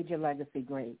just made your legacy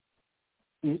great.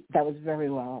 That was very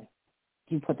well.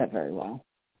 You put that very well.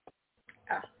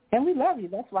 And we love you.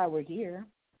 That's why we're here.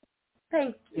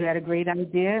 Thank you. You had a great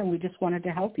idea, and we just wanted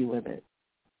to help you with it.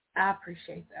 I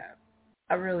appreciate that.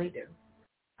 I really do.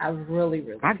 I really,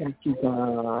 really I got you,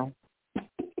 girl.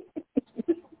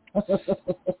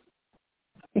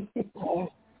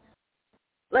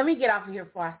 Let me get off of here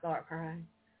before I start crying.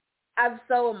 I'm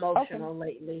so emotional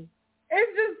lately.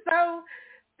 It's just so,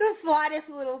 the slightest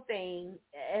little thing.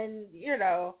 And,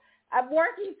 I'm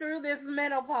working through this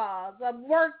menopause. I'm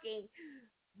working.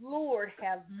 Lord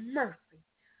have mercy.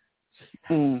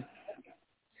 I'm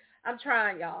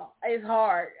trying, y'all. It's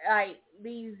hard. Like,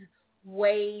 these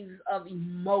waves of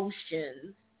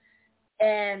emotions.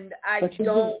 And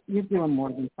You're doing more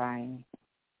than fine.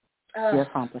 You're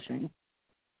accomplishing.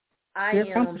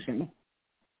 You're accomplishing.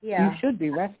 Yeah. You should be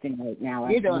resting right now.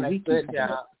 You're doing a good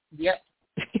job. Yep.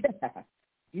 Yeah.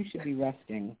 You should be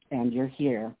resting, and you're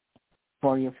here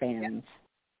for your fans.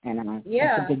 And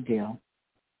that's a big deal.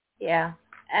 Yeah.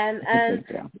 And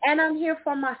I'm here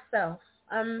for myself.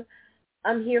 I'm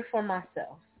here for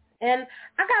myself. And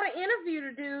I got an interview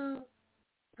to do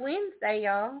Wednesday,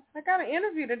 y'all. I got an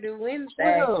interview to do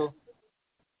Wednesday. Whoa.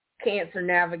 Cancer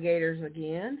Navigators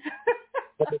again.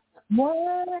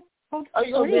 What? Oh,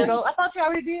 you gonna do it over? I thought you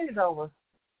already did it over.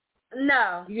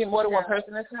 No. You get more than one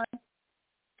person this time?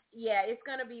 Yeah, it's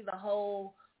gonna be the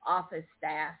whole office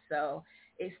staff. So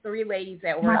it's 3 ladies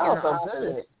that work in the office.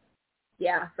 Good.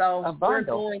 Yeah, so a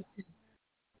bundle.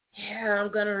 I'm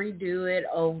gonna redo it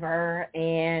over,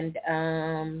 and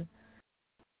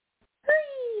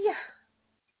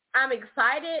I'm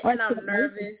excited and I'm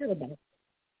nervous. I'm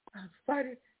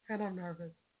excited and I'm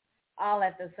nervous, all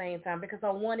at the same time, because I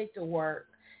want it to work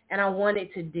and I want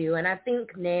it to do. And I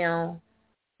think now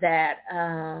that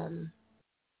I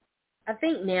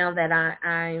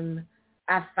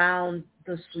found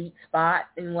the sweet spot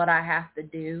in what I have to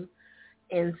do.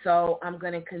 And so I'm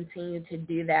going to continue to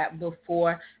do that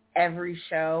before every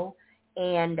show.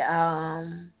 And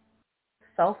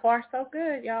so far, so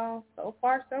good, y'all. So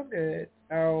far, so good.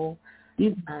 So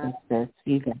you got this.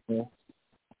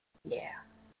 Yeah.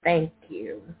 Thank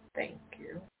you.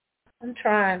 I'm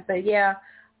trying, but yeah,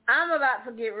 I'm about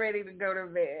to get ready to go to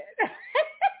bed.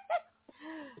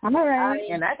 All right.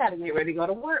 And I got to get ready to go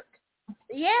to work.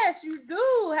 Yes, you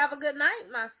do. Have a good night,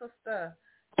 my sister.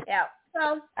 Yeah.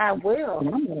 So I will.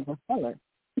 I'm going to go tell her.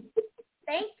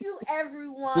 Thank you,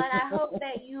 everyone. I hope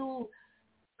that you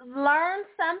learned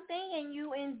something and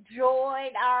you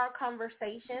enjoyed our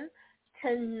conversation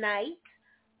tonight.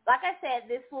 Like I said,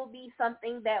 this will be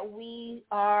something that we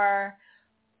are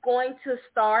going to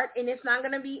start, and it's not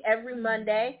going to be every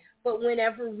Monday, but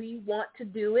whenever we want to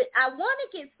do it. I want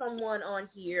to get someone on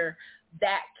here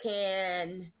that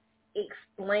can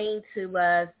explain to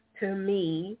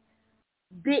me,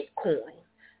 Bitcoin.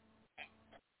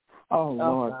 Oh,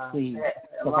 Lord, please.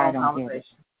 Because I don't get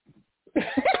it.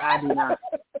 I do not.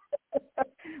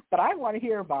 But I want to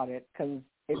hear about it because,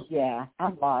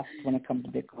 I'm lost when it comes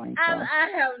to Bitcoin. So.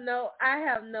 I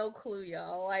have no clue,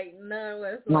 y'all. Like, none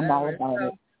whatsoever. I'm all about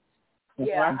it.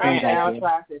 Yeah, my friend Al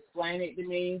tries to explain it to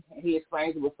me, and he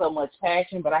explains it with so much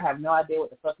passion, but I have no idea what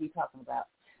the fuck he's talking about.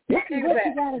 This is what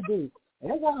you gotta do.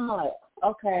 And it's like,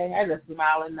 okay, I just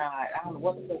smile and nod. I don't know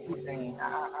what the fuck he's saying.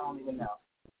 I don't even know.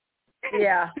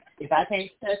 Yeah. If I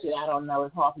can't touch it, I don't know.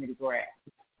 It's hard for me to grasp.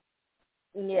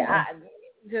 Yeah,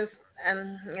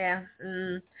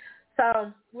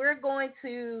 So we're going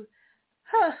to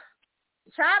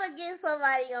try to get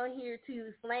somebody on here to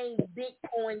explain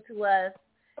Bitcoin to us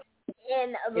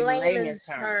in layman's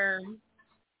terms.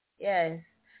 Yes.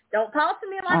 Don't talk to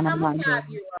me like I'm a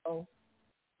 5-year-old.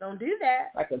 Don't do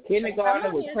that. Like a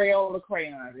kindergartner with Crayola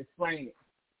crayons. Explain it.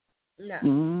 No.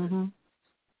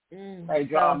 Mm-hmm. They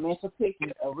draw a mental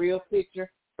picture, a real picture,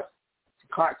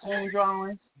 cartoon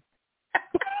drawings.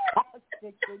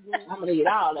 I'm going to eat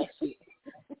all that shit.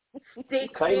 Stick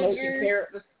Claymation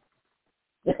characters.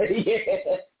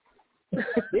 Yeah.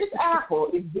 This apple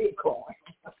is Bitcoin.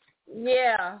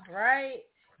 Yeah, right.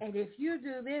 And if you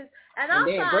do this, and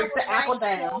also then break the apple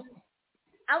down.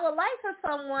 I would like for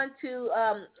someone to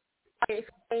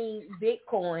explain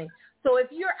Bitcoin. So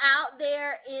if you're out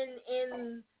there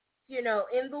in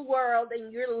the world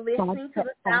and you're listening to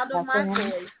the sound of my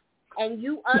voice and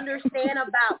you understand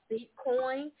about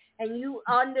Bitcoin and you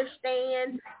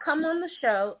understand, come on the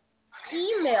show,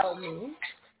 email me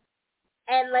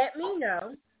and let me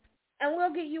know, and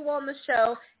we'll get you on the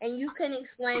show and you can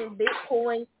explain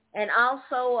Bitcoin and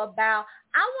also about,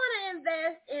 I want to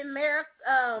invest in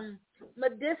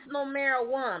medicinal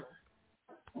marijuana.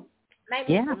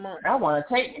 Maybe some money. I want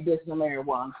to take medicinal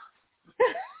marijuana.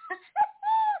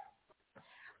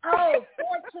 Oh,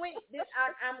 420.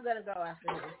 I'm going to go after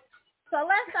this. So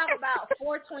let's talk about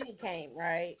 420 came,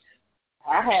 right?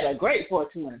 I had a great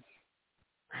 420.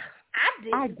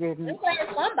 I didn't. I'm glad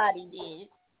somebody did.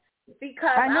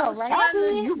 Because I know, right?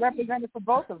 You represented for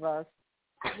both of us.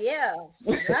 Yeah.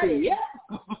 Yeah.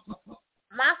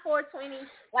 My 420,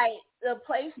 like the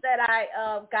place that I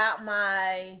got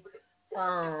my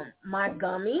my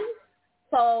gummies,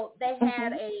 so they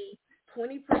had a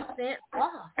 20%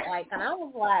 off. Like, and I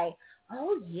was like,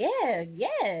 oh yeah,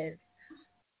 yes.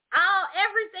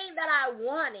 Everything that I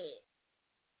wanted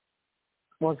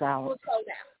was out. Was sold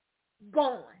out.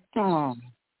 Gone. Oh.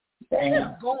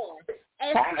 Damn. Gone.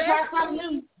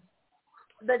 Especially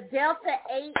the Delta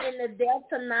 8 and the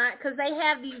Delta 9, because they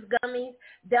have these gummies,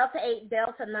 Delta 8,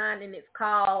 Delta 9, and it's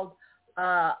called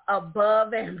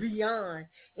Above and Beyond.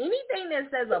 Anything that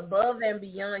says Above and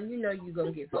Beyond, you know you're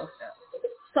going to get fucked up.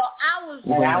 So I was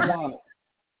want it.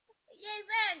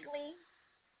 Exactly.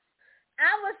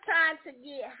 I was trying to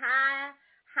get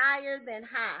higher than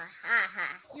high.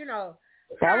 You know.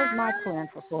 That was my plan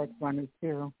for 420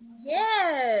 too.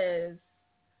 Yes.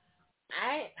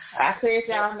 I said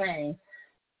y'all name.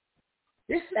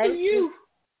 This is for you.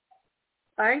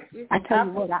 Thank you. I tell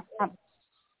you what,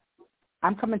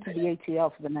 I'm coming to the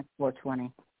ATL for the next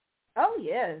 420. Oh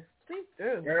yes, please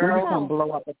do. We're just gonna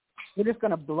blow up. We're just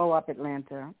gonna blow up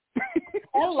Atlanta.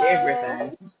 Hello.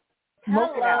 Everything.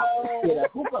 Smoke it out. To the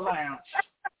hookah lounge.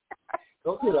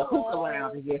 Go to the hookah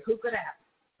lounge and get hooked out.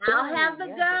 I'll have the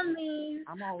gummies.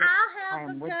 I'll have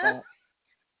the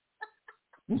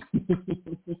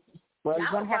gummies. Well,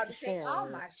 you're gonna have to share all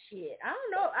my shit. I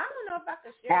don't know if I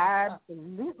can share.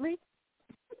 Absolutely.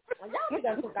 Well, y'all be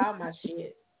gonna cook all my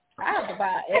shit. I have to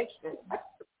buy extra.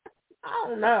 I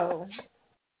don't know.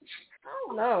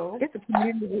 It's a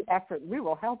community effort. We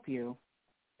will help you.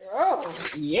 Oh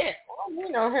yes. Oh, we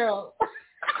no help.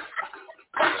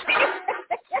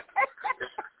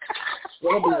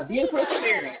 It'll be a beautiful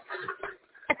experience.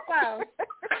 Wow.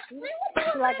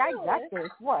 Like, I got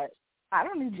this. What? I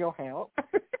don't need your help.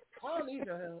 I don't need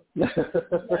your help. No.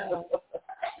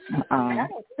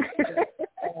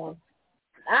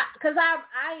 Because I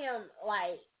am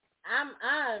like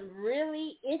I'm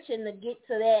really itching to get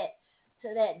to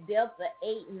that Delta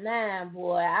 8 and 9,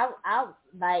 boy.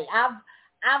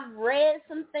 I've read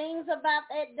some things about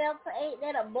that Delta 8,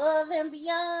 that Above and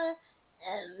Beyond,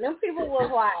 and them people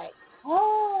was like,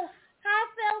 oh, I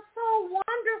felt so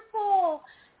wonderful.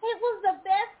 It was the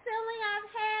best feeling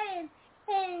I've had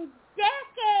in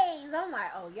decades. I'm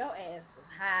like, oh, your ass is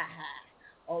high.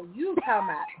 Oh, you talking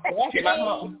about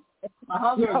decades? My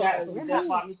homegirl just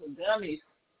bought me some gummies.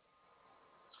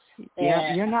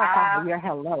 Yeah, you're not hungry. You're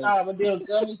hello. But those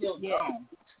gummies,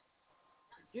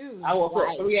 Dude, I woke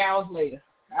up 3 hours later.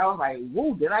 I was like,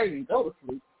 whoa, did I even go to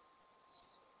sleep?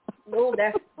 No,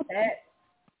 that's that.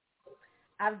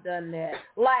 I've done that.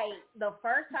 Like the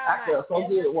first time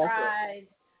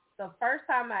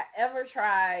I ever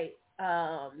tried,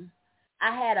 I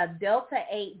had a Delta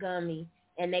 8 gummy,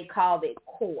 and they called it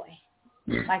koi,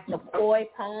 like the koi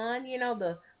pond, you know,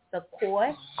 the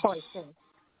koi. Koi fish.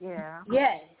 Yeah.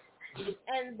 Yes,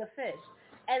 and the fish.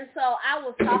 And so I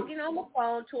was talking on the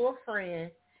phone to a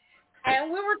friend,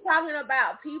 and we were talking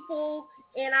about people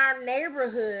in our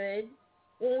neighborhood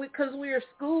because we were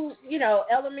school, you know,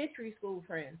 elementary school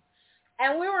friends.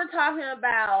 And we were talking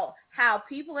about how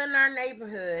people in our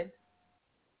neighborhood,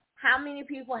 how many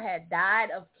people had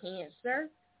died of cancer,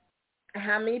 and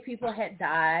how many people had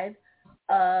died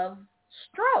of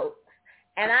stroke.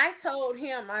 And I told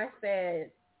him, I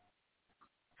said,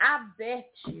 I bet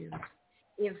you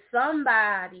if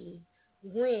somebody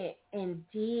went and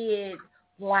did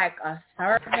like a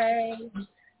survey,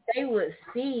 they would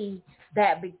see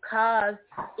that because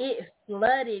it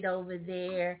flooded over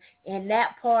there in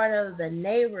that part of the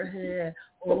neighborhood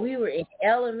when we were in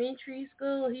elementary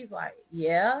school, he's like,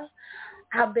 yeah,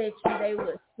 I bet you they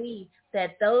would see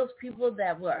that those people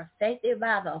that were affected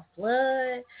by the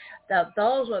flood,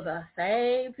 those were the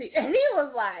same people. And he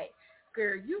was like,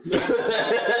 girl, you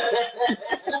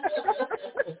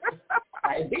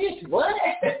like, bitch, what?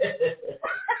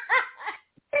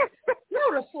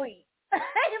 Go to sleep.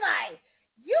 He's like,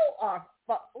 you are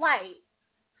like,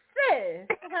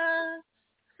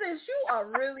 sis, you are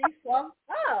really fucked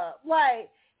up. Like,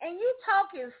 and you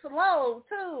talking slow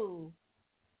too.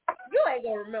 You ain't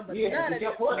gonna remember none of this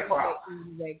when you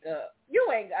wake up.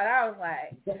 You ain't. And I was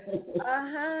like,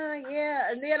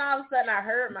 yeah. And then all of a sudden I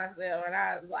heard myself, and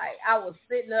I was like, I was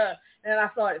sitting up, and I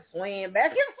started swaying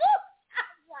back and forth.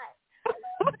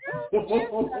 I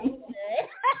was like,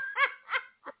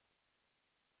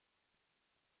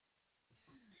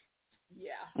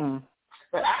 yeah. Mm.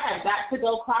 But I have got to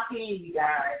go clock in, you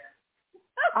guys.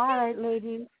 All right,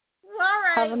 ladies. All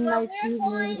right. Have a nice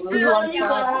evening. We love you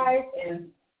guys, and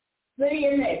see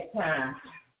you next time.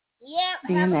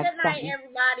 Yep. Have a good night,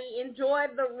 everybody. Enjoy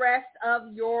the rest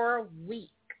of your week.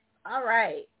 All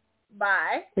right.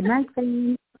 Bye. Good night,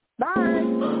 ladies. Bye.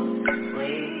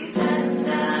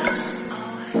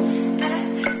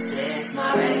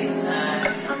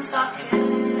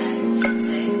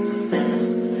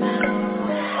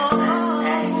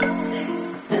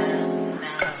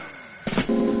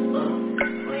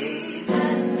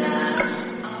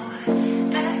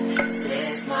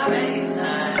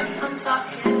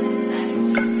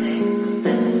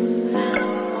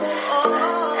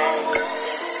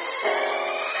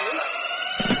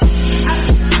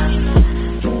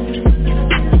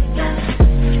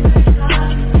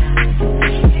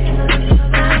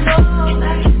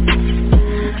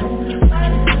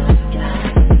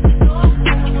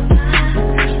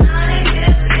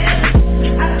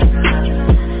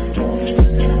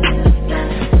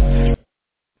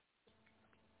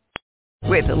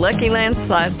 With the Lucky Land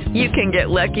Slots, you can get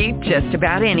lucky just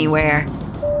about anywhere.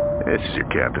 This is your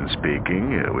captain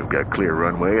speaking. We've got clear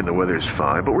runway and the weather's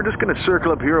fine, but we're just going to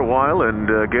circle up here a while and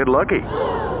get lucky.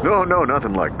 No,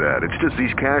 nothing like that. It's just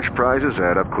these cash prizes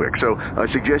add up quick. So I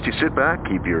suggest you sit back,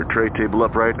 keep your tray table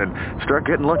upright, and start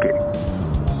getting lucky.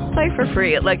 Play for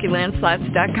free at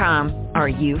LuckyLandSlots.com. Are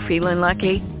you feeling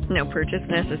lucky? No purchase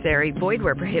necessary. Void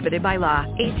where prohibited by law.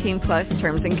 18+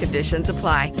 terms and conditions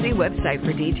apply. See website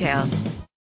for details.